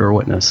with a federal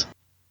witness.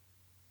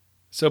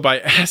 So by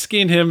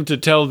asking him to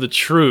tell the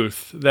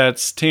truth,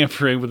 that's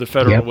tampering with a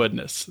federal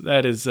witness.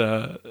 That is,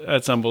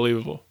 that's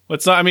unbelievable.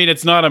 It's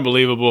not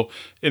unbelievable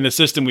in the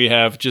system we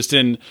have, just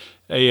in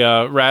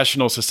a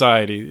rational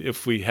society.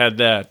 If we had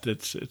that,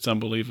 it's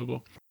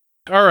unbelievable.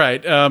 All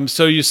right.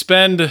 So you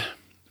spend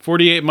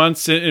 48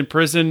 months in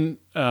prison,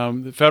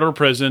 federal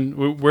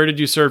prison. Where did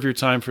you serve your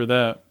time for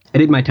that? I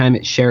did my time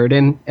at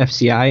Sheridan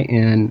FCI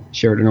in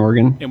Sheridan,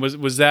 Oregon. And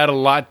was that a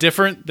lot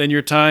different than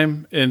your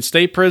time in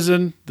state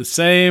prison? The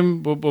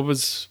same? What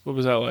was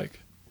that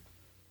like?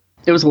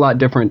 It was a lot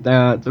different.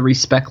 The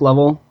respect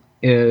level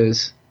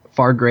is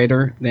far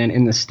greater than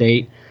in the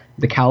state.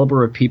 The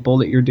caliber of people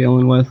that you're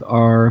dealing with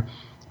are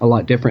a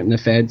lot different in the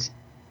feds.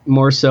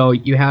 More so,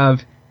 you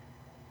have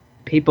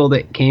people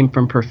that came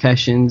from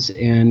professions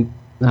and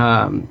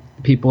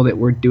people that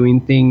were doing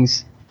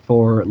things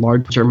for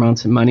larger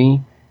amounts of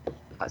money.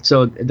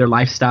 So their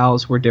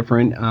lifestyles were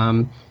different.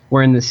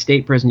 Where in the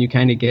state prison, you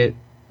kind of get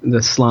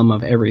the slum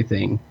of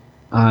everything.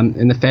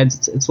 In the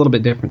feds, it's a little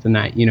bit different than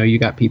that. You know, you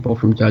got people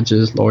from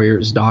judges,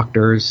 lawyers,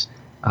 doctors,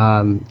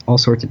 all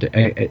sorts of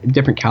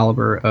different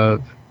caliber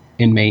of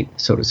inmate,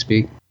 so to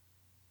speak.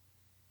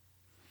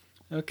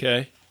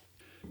 Okay.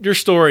 Your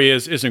story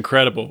is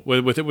incredible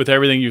with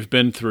everything you've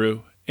been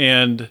through,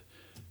 and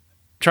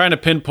trying to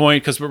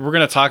pinpoint, because we're going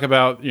to talk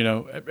about, you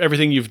know,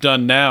 everything you've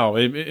done now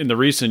in the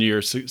recent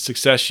years,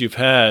 success you've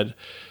had.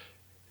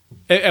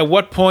 At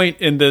what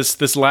point in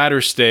this latter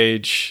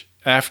stage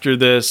after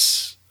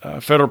this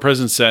federal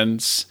prison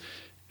sentence,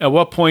 at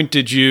what point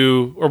did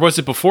you, or was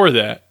it before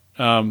that,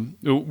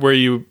 where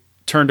you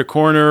turned a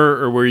corner,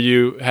 or where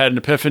you had an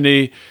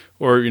epiphany,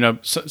 or, you know,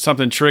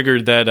 something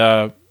triggered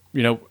that,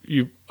 you know,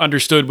 you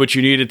understood what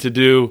you needed to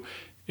do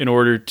in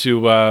order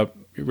to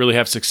really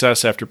have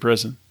success after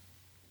prison?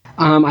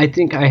 I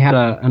think I had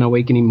an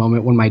awakening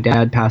moment when my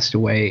dad passed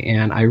away,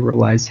 and I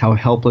realized how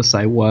helpless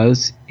I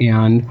was,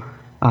 and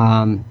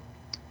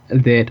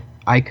that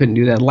I couldn't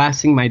do that. The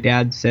last thing my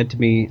dad said to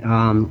me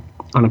on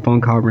a phone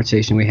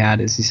conversation we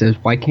had is, he says,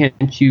 "Why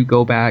can't you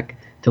go back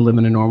to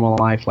living a normal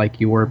life like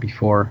you were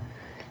before?"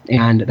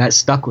 And that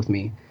stuck with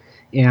me.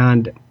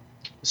 And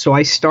so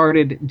I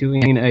started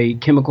doing a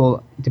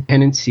chemical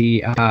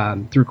dependency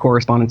through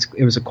correspondence.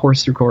 It was a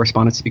course through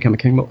correspondence to become a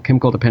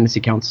chemical dependency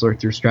counselor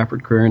through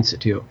Stratford Career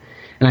Institute.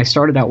 And I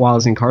started that while I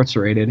was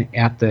incarcerated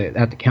at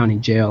the county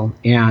jail.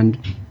 And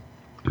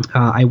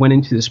I went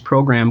into this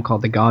program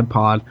called the God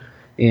Pod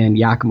in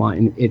Yakima.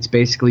 And it's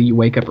basically, you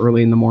wake up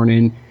early in the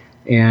morning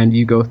and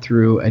you go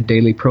through a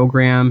daily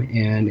program,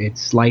 and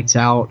it's lights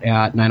out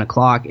at 9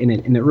 o'clock. And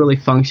it really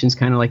functions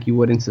kind of like you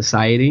would in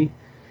society.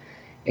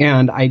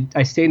 And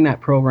I stayed in that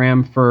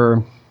program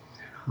for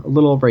a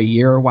little over a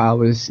year while I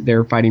was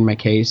there fighting my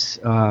case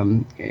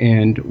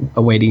and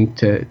awaiting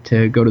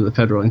to go to the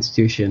federal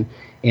institution.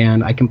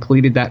 And I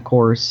completed that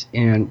course.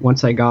 And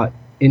once I got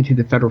into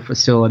the federal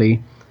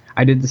facility,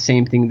 I did the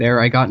same thing there.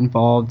 I got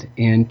involved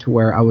into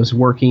where I was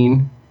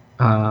working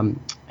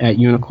at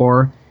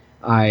Unicor.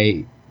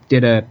 I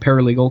did a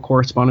paralegal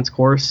correspondence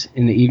course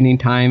in the evening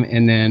time,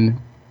 and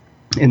then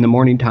in the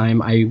morning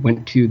time, I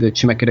went to the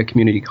Chemeketa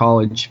Community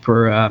College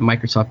for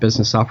Microsoft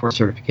Business Software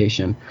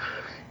certification.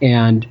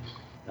 And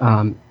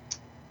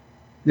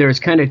there's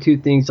kind of two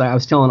things. I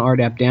was telling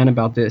RDAP Dan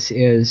about this,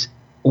 is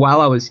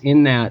while I was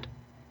in that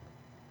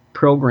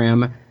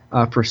program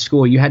for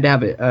school, you had to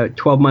have a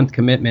 12-month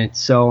commitment.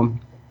 So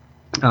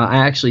I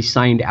actually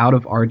signed out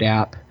of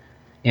RDAP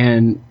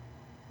and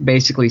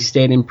basically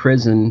stayed in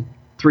prison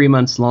 3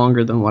 months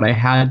longer than what I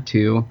had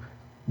to,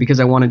 because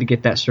I wanted to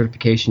get that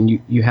certification.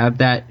 You have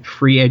that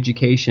free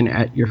education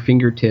at your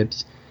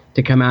fingertips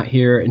to come out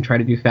here and try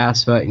to do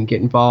FAFSA and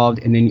get involved.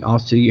 And then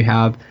also you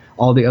have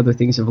all the other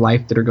things of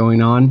life that are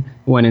going on.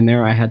 When in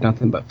there, I had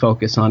nothing but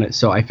focus on it.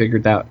 So I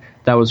figured that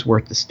was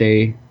worth to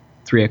stay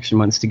 3 extra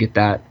months to get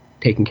that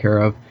taken care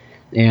of.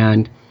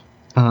 And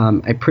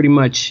I pretty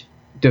much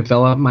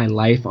developed my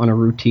life on a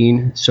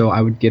routine. So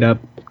I would get up,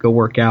 go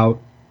work out,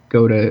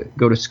 go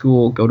to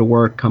school, go to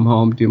work, come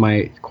home, do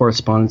my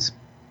correspondence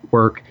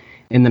work.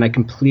 And then I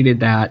completed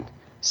that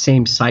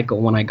same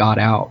cycle when I got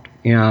out,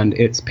 and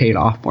it's paid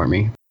off for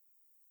me.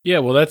 Yeah,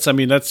 well,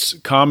 that's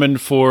common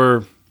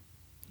for,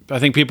 I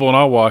think, people in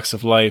all walks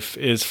of life,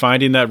 is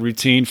finding that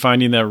routine,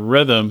 finding that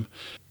rhythm.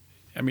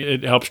 I mean,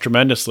 it helps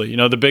tremendously. You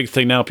know, the big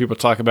thing now people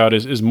talk about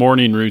is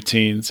morning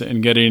routines,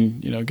 and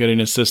getting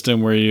a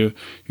system where you're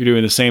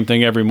doing the same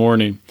thing every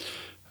morning.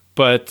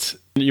 But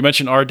you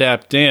mentioned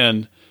RDAP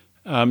Dan.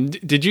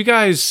 Did you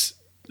guys,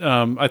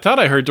 I thought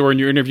I heard during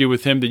your interview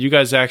with him that you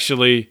guys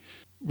actually,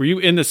 were you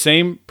in the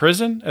same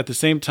prison at the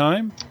same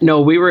time?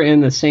 No, we were in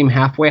the same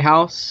halfway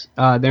house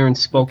there in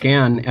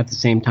Spokane at the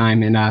same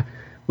time. And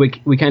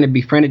we kind of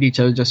befriended each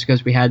other just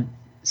because we had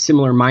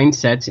similar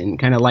mindsets and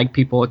kind of like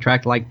people,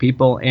 attract like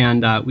people.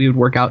 And we would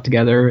work out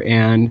together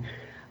and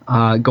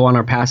go on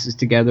our passes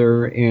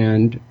together,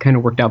 and kind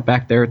of worked out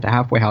back there at the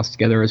halfway house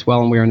together as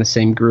well. And we were in the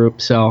same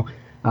group. So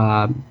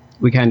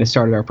we kind of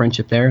started our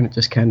friendship there, and it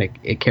just kind of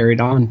it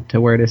carried on to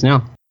where it is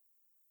now.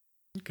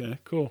 Okay,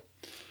 cool.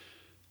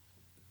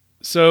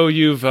 So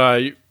you're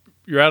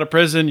out of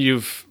prison.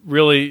 You've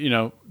really,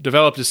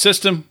 developed a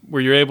system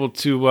where you're able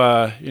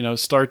to,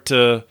 start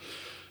to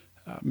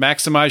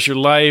maximize your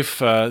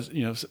life,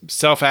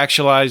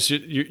 self-actualize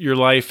your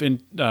life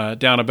in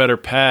down a better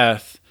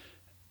path.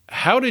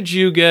 How did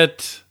you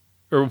get,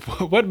 or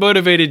what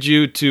motivated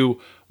you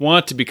to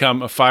want to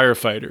become a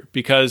firefighter?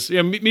 Because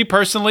me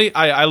personally,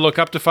 I look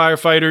up to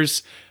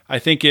firefighters. I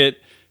think it's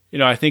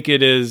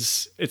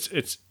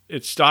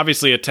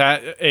obviously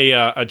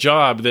a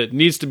job that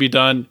needs to be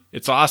done.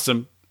 It's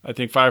awesome. I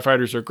think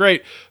firefighters are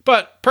great,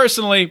 but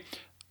personally,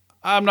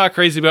 I'm not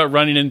crazy about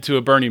running into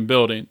a burning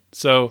building.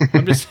 So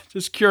I'm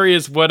just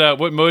curious what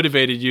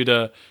motivated you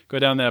to go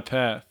down that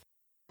path.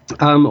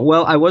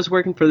 Well, I was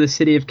working for the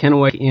city of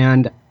Kennewick,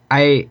 and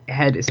I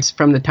had,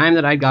 from the time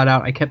that I got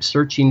out, I kept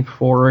searching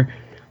for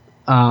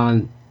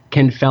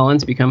can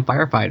felons become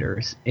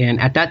firefighters?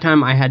 And at that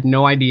time, I had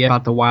no idea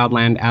about the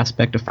wildland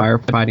aspect of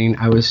firefighting.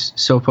 I was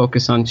so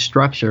focused on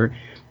structure.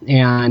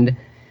 And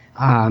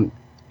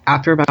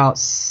after about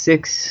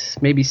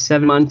 6, maybe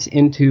 7 months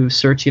into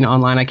searching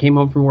online, I came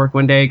home from work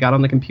one day, got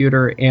on the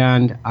computer,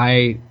 and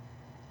I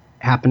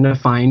happened to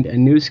find a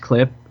news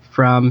clip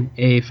from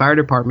a fire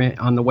department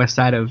on the west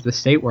side of the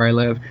state where I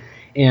live.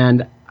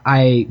 And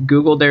I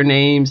Googled their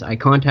names. I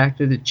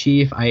contacted the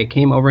chief. I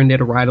came over and did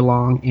a ride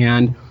along,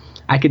 and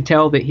I could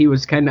tell that he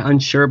was kind of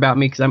unsure about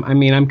me because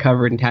I'm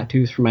covered in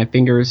tattoos from my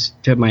fingers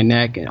to my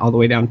neck and all the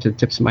way down to the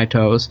tips of my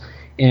toes.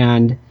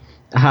 And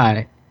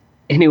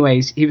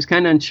anyways, he was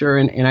kind of unsure,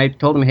 and I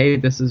told him, hey,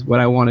 this is what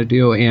I want to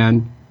do.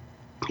 And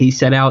he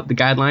set out the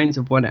guidelines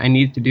of what I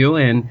needed to do,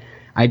 and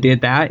I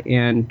did that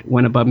and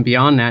went above and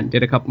beyond that and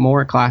did a couple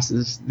more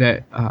classes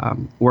that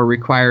were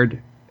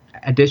required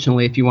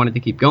additionally if you wanted to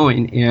keep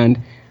going.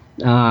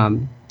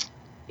 And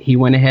he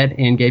went ahead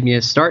and gave me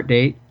a start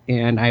date,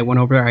 and I went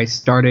over there. I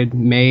started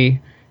May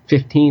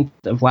 15th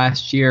of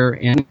last year,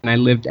 and I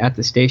lived at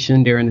the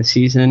station during the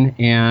season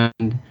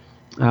and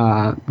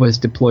was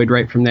deployed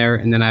right from there.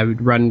 And then I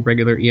would run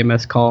regular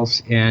EMS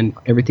calls and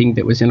everything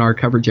that was in our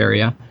coverage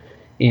area.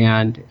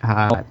 And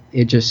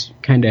it just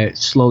kind of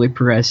slowly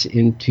progressed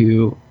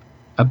into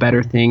a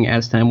better thing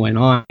as time went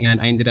on.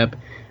 And I ended up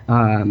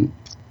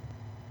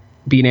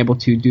being able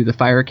to do the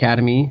fire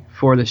academy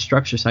for the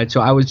structure side. So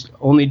I was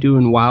only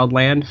doing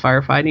wildland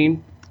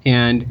firefighting,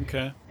 and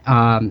okay.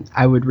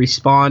 I would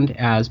respond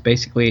as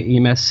basically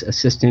an EMS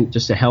assistant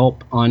just to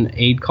help on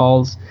aid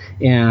calls.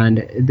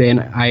 And then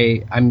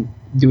I'm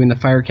doing the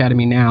fire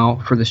academy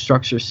now for the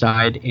structure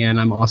side, and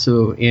I'm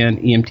also in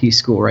EMT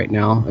school right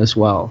now as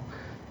well.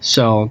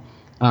 So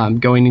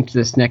going into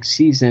this next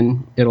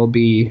season, it'll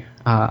be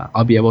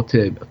I'll be able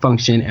to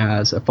function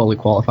as a fully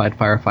qualified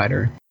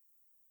firefighter.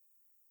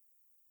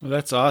 Well,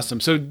 that's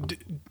awesome. So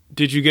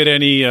did you get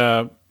any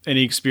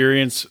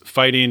experience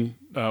fighting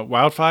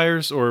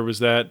wildfires, or was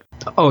that?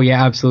 Oh,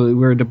 yeah, absolutely.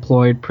 We were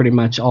deployed pretty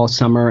much all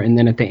summer. And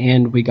then at the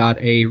end, we got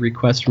a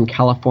request from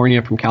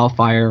California, from CAL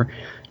FIRE,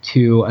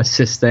 to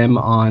assist them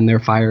on their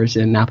fires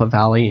in Napa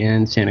Valley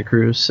and Santa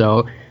Cruz.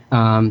 So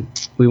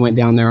we went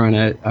down there on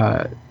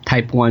a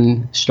Type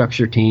 1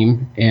 structure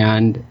team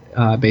and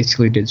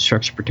basically did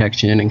structure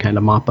protection and kind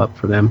of mop up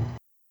for them.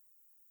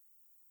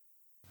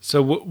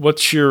 So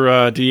what's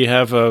your, do you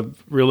have a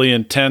really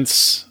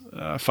intense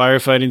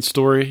firefighting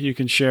story you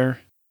can share?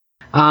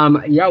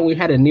 Yeah, we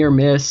had a near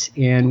miss,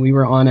 and we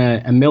were on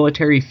a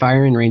military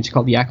firing range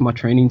called the Yakima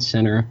Training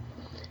Center.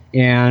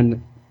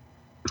 And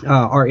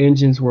our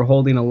engines were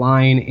holding a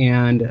line,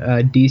 and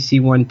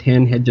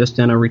DC-110 had just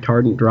done a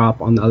retardant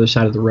drop on the other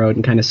side of the road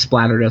and kind of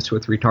splattered us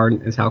with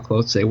retardant is how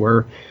close they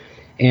were.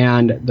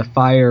 And the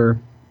fire,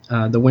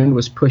 the wind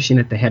was pushing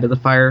at the head of the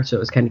fire, so it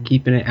was kind of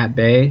keeping it at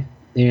bay.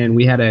 And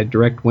we had a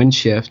direct wind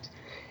shift,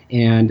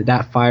 and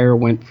that fire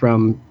went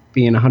from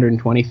being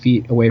 120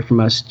 feet away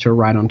from us to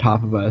right on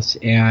top of us.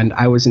 And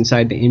I was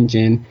inside the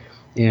engine,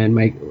 and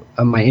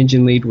my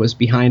engine lead was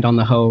behind on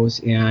the hose,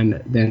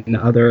 and then the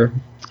other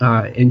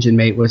engine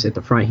mate was at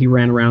the front. He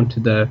ran around to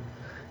the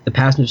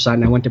passenger side,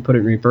 and I went to put it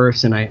in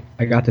reverse, and I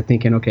got to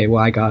thinking, okay,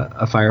 well, I got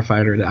a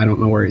firefighter that I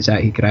don't know where he's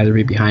at. He could either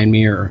be behind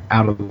me or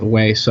out of the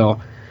way. So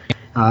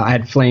I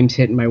had flames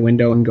hitting my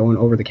window and going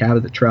over the cab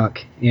of the truck,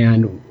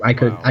 and I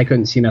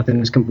couldn't see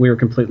nothing. We were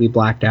completely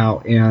blacked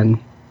out. And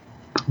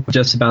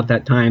just about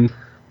that time,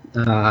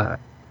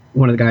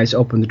 one of the guys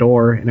opened the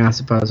door and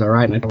asked if I was all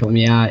right, and I told him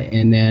yeah.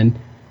 And then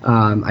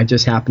I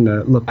just happened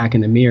to look back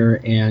in the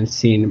mirror and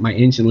seen my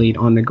engine lead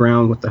on the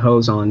ground with the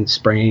hose on,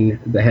 spraying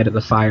the head of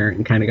the fire,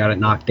 and kind of got it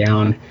knocked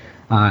down.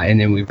 And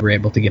then we were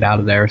able to get out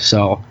of there.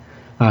 So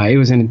it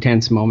was an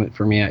intense moment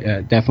for me.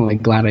 Definitely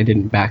glad I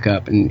didn't back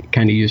up and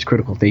kind of use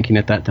critical thinking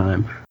at that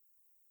time.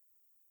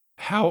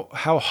 How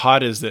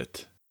hot is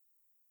it?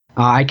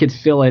 I could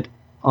feel it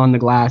on the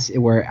glass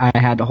where I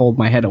had to hold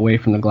my head away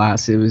from the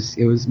glass. It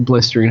was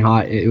blistering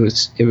hot. It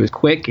was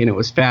quick and it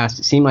was fast.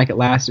 It seemed like it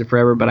lasted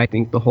forever, but I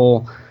think the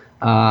whole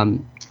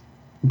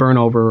burn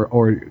over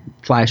or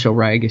flash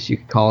over, I guess you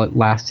could call it,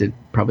 lasted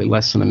probably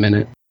less than a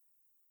minute.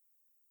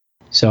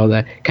 So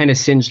that kind of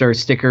singed our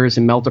stickers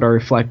and melted our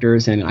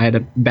reflectors, and I had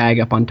a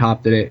bag up on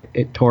top that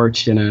it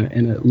torched,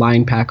 and a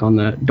line pack on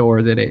the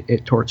door that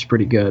it torched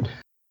pretty good.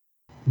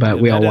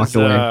 But we all walked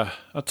away.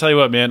 I'll tell you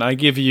what, man, I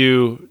give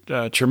you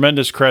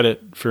tremendous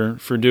credit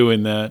for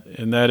doing that,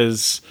 and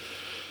that's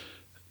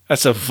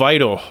a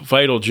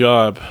vital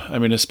job. I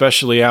mean,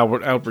 especially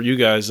out where you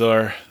guys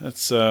are.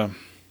 That's I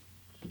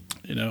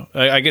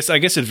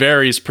guess it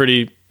varies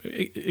pretty.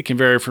 It can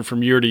vary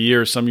from year to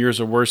year. Some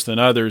years are worse than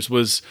others.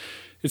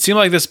 It seemed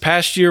like this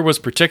past year was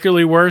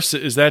particularly worse.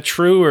 Is that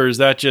true, or is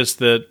that just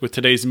that with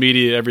today's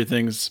media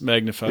everything's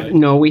magnified?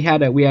 No, we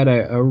had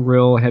a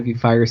real heavy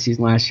fire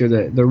season last year.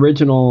 The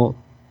original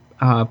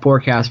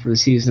forecast for the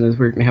season is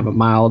we were going to have a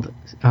mild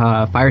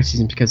fire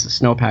season because the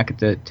snowpack at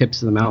the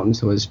tips of the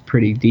mountains was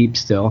pretty deep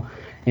still,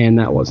 and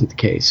that wasn't the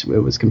case. It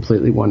was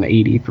completely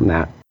 180 from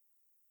that.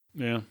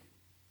 Yeah.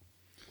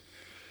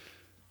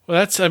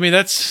 Well, that's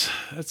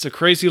a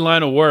crazy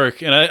line of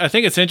work, and I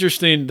think it's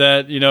interesting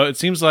that it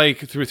seems like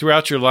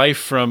throughout your life,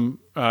 from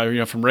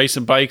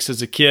racing bikes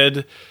as a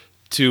kid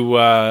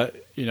to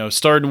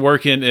starting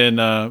working in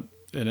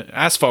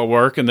asphalt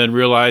work, and then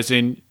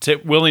realizing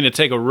willing to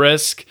take a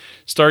risk,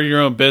 starting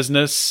your own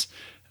business,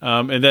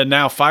 and then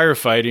now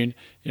firefighting.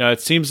 It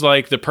seems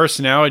like the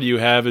personality you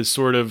have is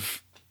sort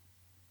of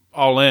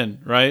all in,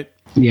 right?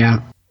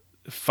 Yeah.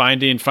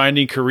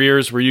 Finding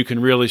careers where you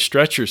can really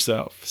stretch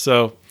yourself.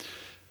 So.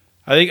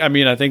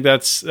 I think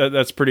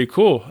that's pretty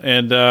cool,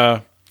 and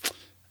I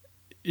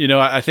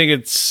think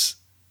it's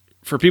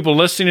for people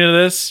listening to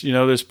this.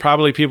 There's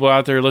probably people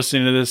out there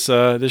listening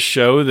to this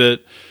show that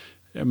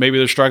maybe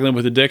they're struggling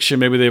with addiction,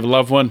 maybe they have a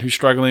loved one who's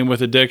struggling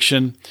with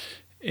addiction,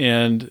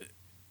 and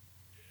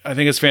I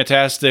think it's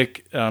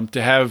fantastic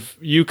to have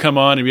you come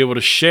on and be able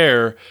to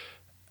share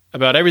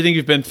about everything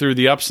you've been through,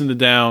 the ups and the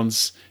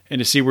downs, and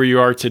to see where you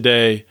are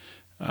today.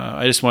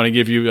 I just want to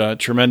give you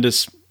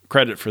tremendous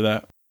credit for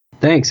that.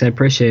 Thanks, I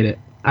appreciate it.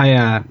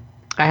 I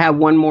have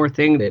one more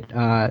thing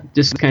that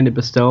just kind of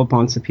bestow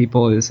upon some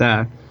people is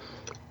I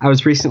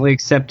was recently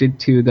accepted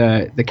to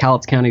the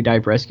Cowlitz County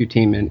Dive Rescue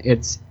Team, and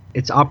it's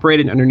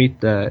operated underneath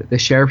the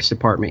Sheriff's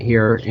Department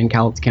here in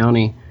Cowlitz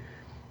County,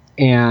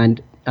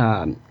 and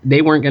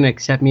they weren't going to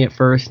accept me at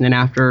first, and then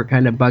after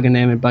kind of bugging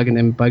them,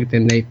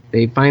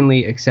 they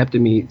finally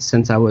accepted me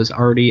since I was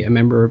already a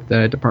member of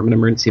the Department of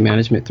Emergency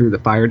Management through the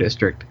fire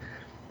district.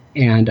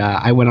 And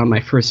I went on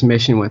my first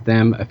mission with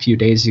them a few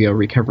days ago,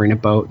 recovering a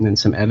boat and then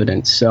some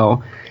evidence.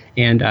 So,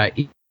 and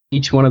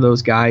each one of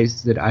those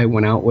guys that I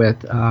went out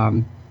with,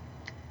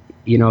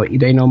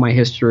 they know my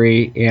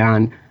history,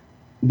 and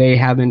they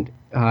haven't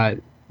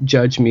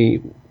judged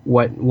me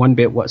one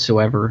bit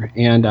whatsoever.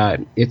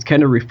 And it's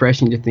kind of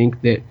refreshing to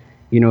think that,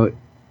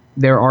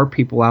 there are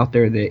people out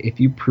there that if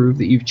you prove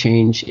that you've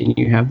changed and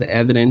you have the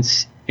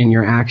evidence and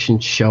your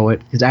actions show it,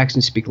 because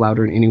actions speak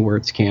louder than any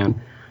words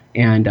can.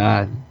 And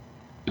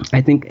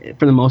I think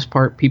for the most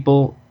part,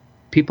 people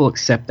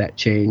accept that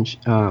change.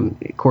 Of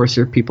course,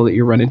 there are people that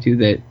you run into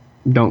that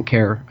don't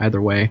care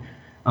either way.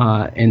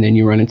 And then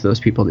you run into those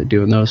people that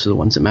do, and those are the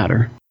ones that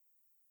matter.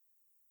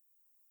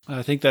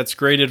 I think that's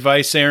great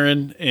advice,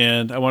 Aaron.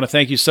 And I want to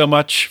thank you so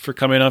much for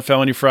coming on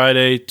Felony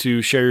Friday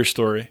to share your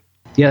story.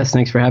 Yes,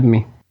 thanks for having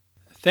me.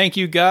 Thank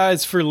you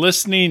guys for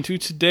listening to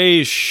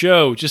today's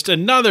show. Just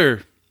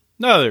another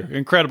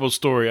incredible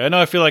story. I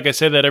know I feel like I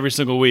say that every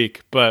single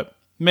week, but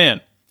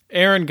man,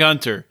 Aaron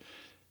Gunter,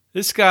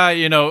 this guy,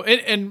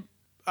 and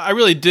I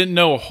really didn't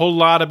know a whole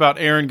lot about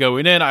Aaron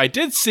going in. I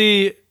did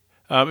see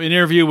an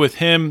interview with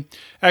him.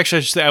 Actually,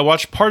 I should say I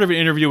watched part of an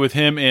interview with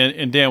him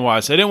and Dan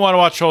Wise. I didn't want to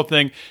watch the whole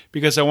thing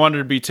because I wanted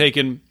to be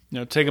taken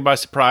by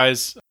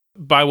surprise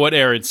by what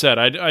Aaron said.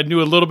 I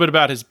knew a little bit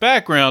about his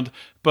background,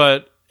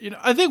 but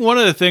I think one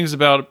of the things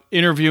about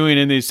interviewing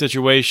in these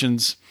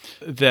situations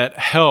that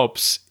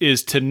helps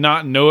is to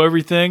not know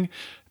everything.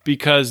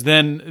 Because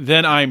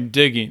then I'm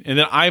digging, and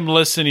then I'm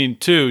listening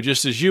too,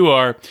 just as you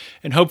are,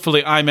 and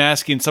hopefully I'm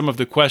asking some of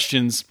the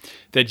questions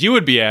that you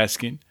would be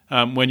asking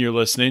when you're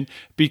listening,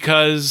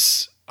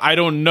 because I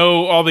don't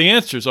know all the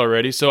answers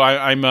already, so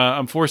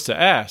I'm forced to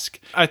ask.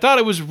 I thought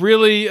it was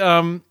really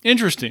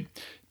interesting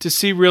to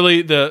see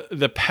really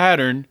the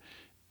pattern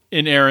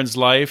in Aaron's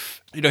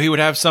life. He would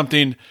have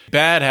something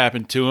bad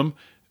happen to him,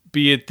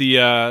 be it the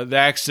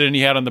accident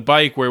he had on the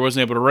bike where he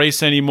wasn't able to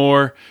race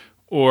anymore,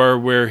 or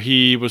where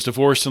he was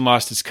divorced and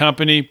lost his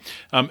company.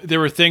 There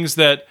were things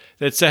that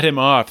set him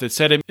off, that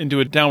set him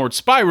into a downward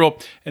spiral,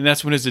 and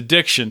that's when his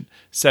addiction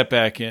set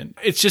back in.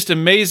 It's just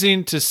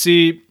amazing to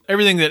see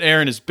everything that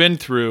Aaron has been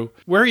through,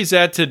 where he's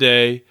at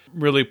today,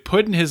 really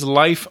putting his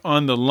life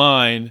on the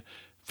line,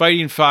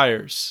 fighting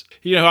fires.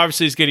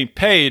 Obviously he's getting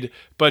paid,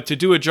 but to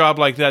do a job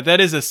like that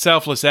is a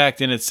selfless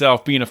act in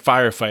itself, being a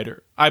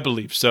firefighter. I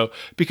believe so,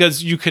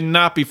 because you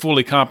cannot be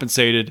fully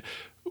compensated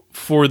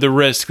for the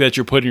risk that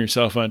you're putting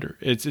yourself under.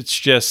 It's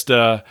just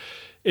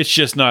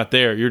not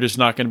there. You're just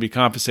not going to be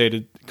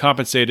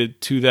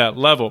compensated to that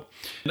level.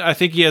 And I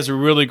think he has a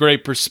really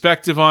great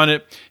perspective on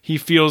it. He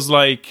feels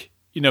like,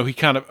 he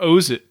kind of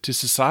owes it to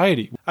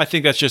society. I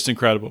think that's just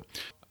incredible. I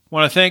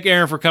want to thank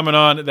Aaron for coming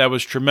on. That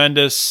was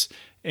tremendous.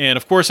 And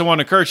of course, I want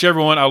to encourage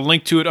everyone. I'll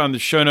link to it on the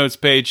show notes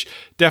page.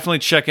 Definitely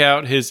check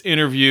out his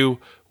interview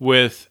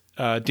with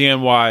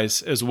Dan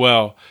Wise as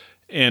well.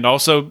 And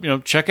also,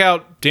 check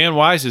out Dan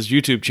Wise's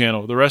YouTube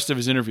channel, the rest of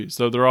his interviews.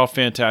 Though they're all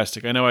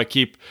fantastic. I know I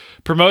keep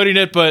promoting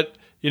it, but,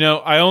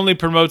 I only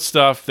promote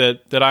stuff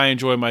that I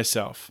enjoy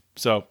myself.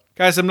 So,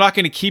 guys, I'm not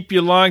going to keep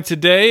you long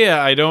today.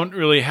 I don't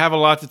really have a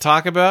lot to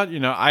talk about.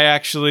 I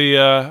actually,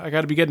 I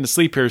got to be getting to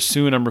sleep here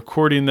soon. I'm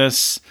recording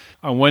this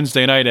on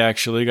Wednesday night,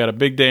 actually. Got a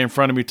big day in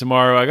front of me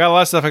tomorrow. I got a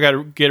lot of stuff I got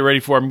to get ready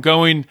for. I'm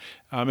going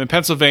in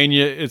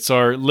Pennsylvania. It's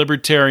our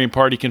Libertarian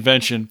Party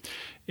convention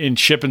in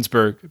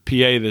Shippensburg,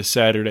 PA this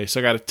Saturday.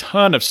 So I got a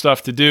ton of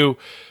stuff to do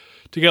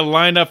to get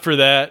lined up for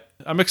that.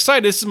 I'm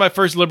excited. This is my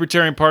first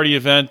Libertarian Party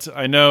event.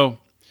 I know,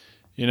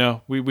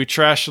 we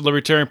trashed the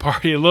Libertarian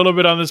Party a little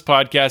bit on this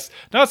podcast.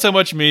 Not so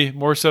much me,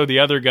 more so the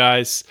other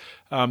guys.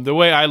 The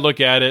way I look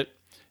at it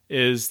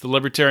is the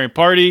Libertarian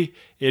Party,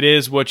 it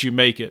is what you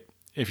make it.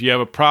 If you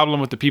have a problem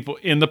with the people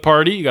in the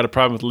party, you got a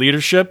problem with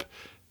leadership,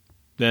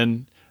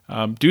 then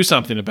do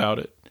something about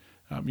it.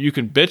 You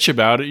can bitch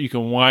about it, you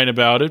can whine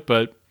about it,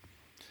 but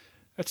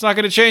it's not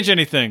going to change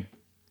anything.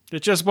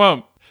 It just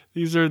won't.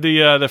 These are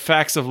the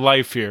facts of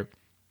life here.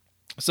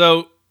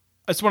 So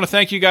I just want to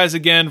thank you guys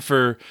again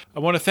I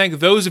want to thank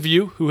those of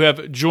you who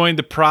have joined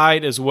the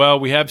Pride as well.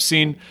 We have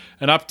seen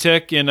an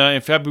uptick in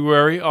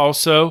February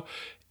also.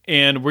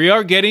 And we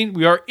are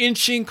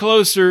inching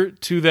closer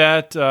to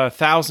that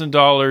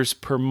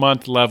 $1,000 per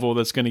month level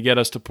that's going to get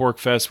us to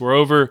PorkFest. We're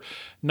over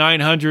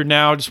 900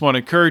 now. Just want to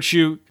encourage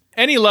you.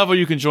 Any level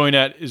you can join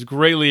at is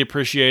greatly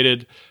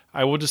appreciated.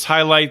 I will just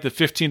highlight the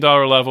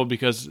 $15 level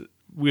because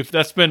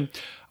that's been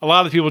a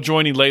lot of the people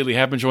joining lately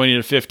have been joining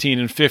at 15,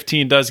 and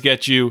 15 does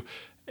get you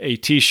a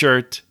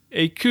t-shirt,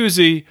 a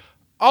koozie,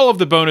 all of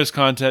the bonus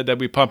content that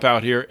we pump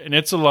out here, and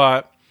it's a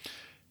lot.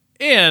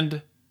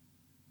 And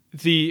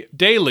the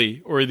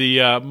daily or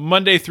the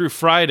Monday through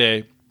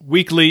Friday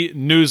weekly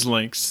news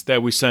links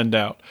that we send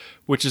out,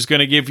 which is going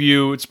to give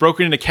you, it's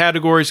broken into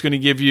categories, going to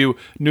give you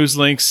news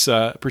links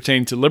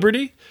pertaining to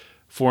liberty,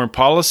 foreign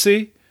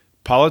policy,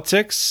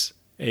 politics,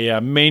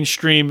 a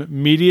mainstream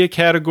media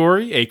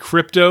category, a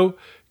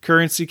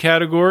cryptocurrency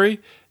category,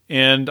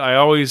 and I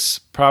always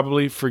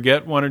probably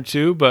forget one or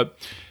two, but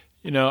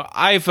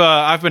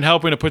I've been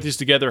helping to put these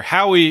together.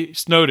 Howie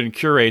Snowden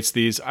curates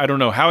these. I don't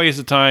know how he has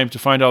the time to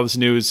find all this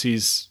news.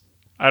 He's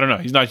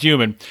not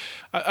human.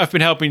 I've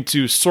been helping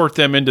to sort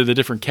them into the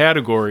different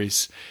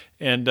categories,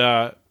 and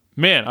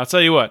man, I'll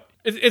tell you what,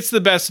 it's the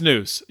best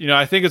news.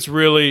 I think it's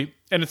really.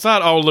 And it's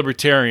not all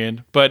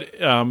libertarian, but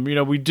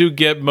we do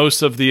get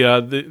most of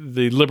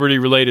the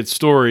liberty-related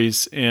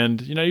stories,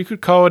 and you could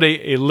call it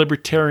a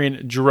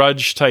libertarian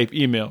drudge type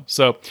email.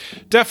 So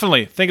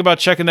definitely think about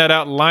checking that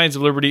out.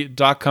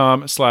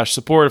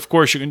 lionsofliberty.com/support. Of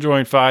course, you can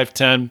join 5,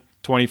 10,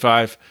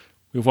 25.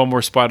 We have one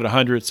more spot at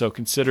 100, so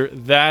consider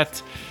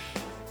that.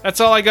 That's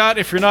all I got.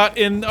 If you're not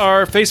in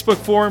our Facebook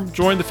forum,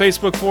 join the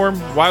Facebook forum.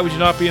 Why would you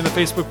not be in the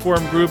Facebook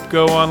forum group?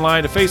 Go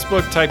online to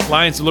Facebook, type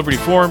Lions of Liberty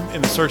Forum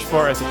in the search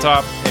bar at the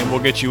top, and we'll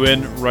get you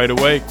in right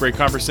away. Great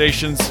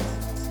conversations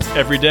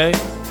every day.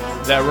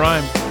 That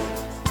rhymed.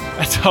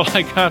 That's all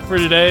I got for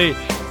today.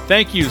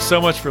 Thank you so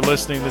much for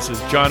listening. This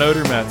is John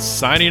Odermatt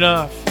signing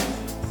off.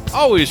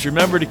 Always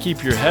remember to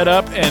keep your head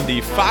up and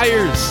the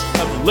fires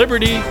of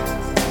liberty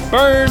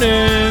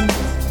burning.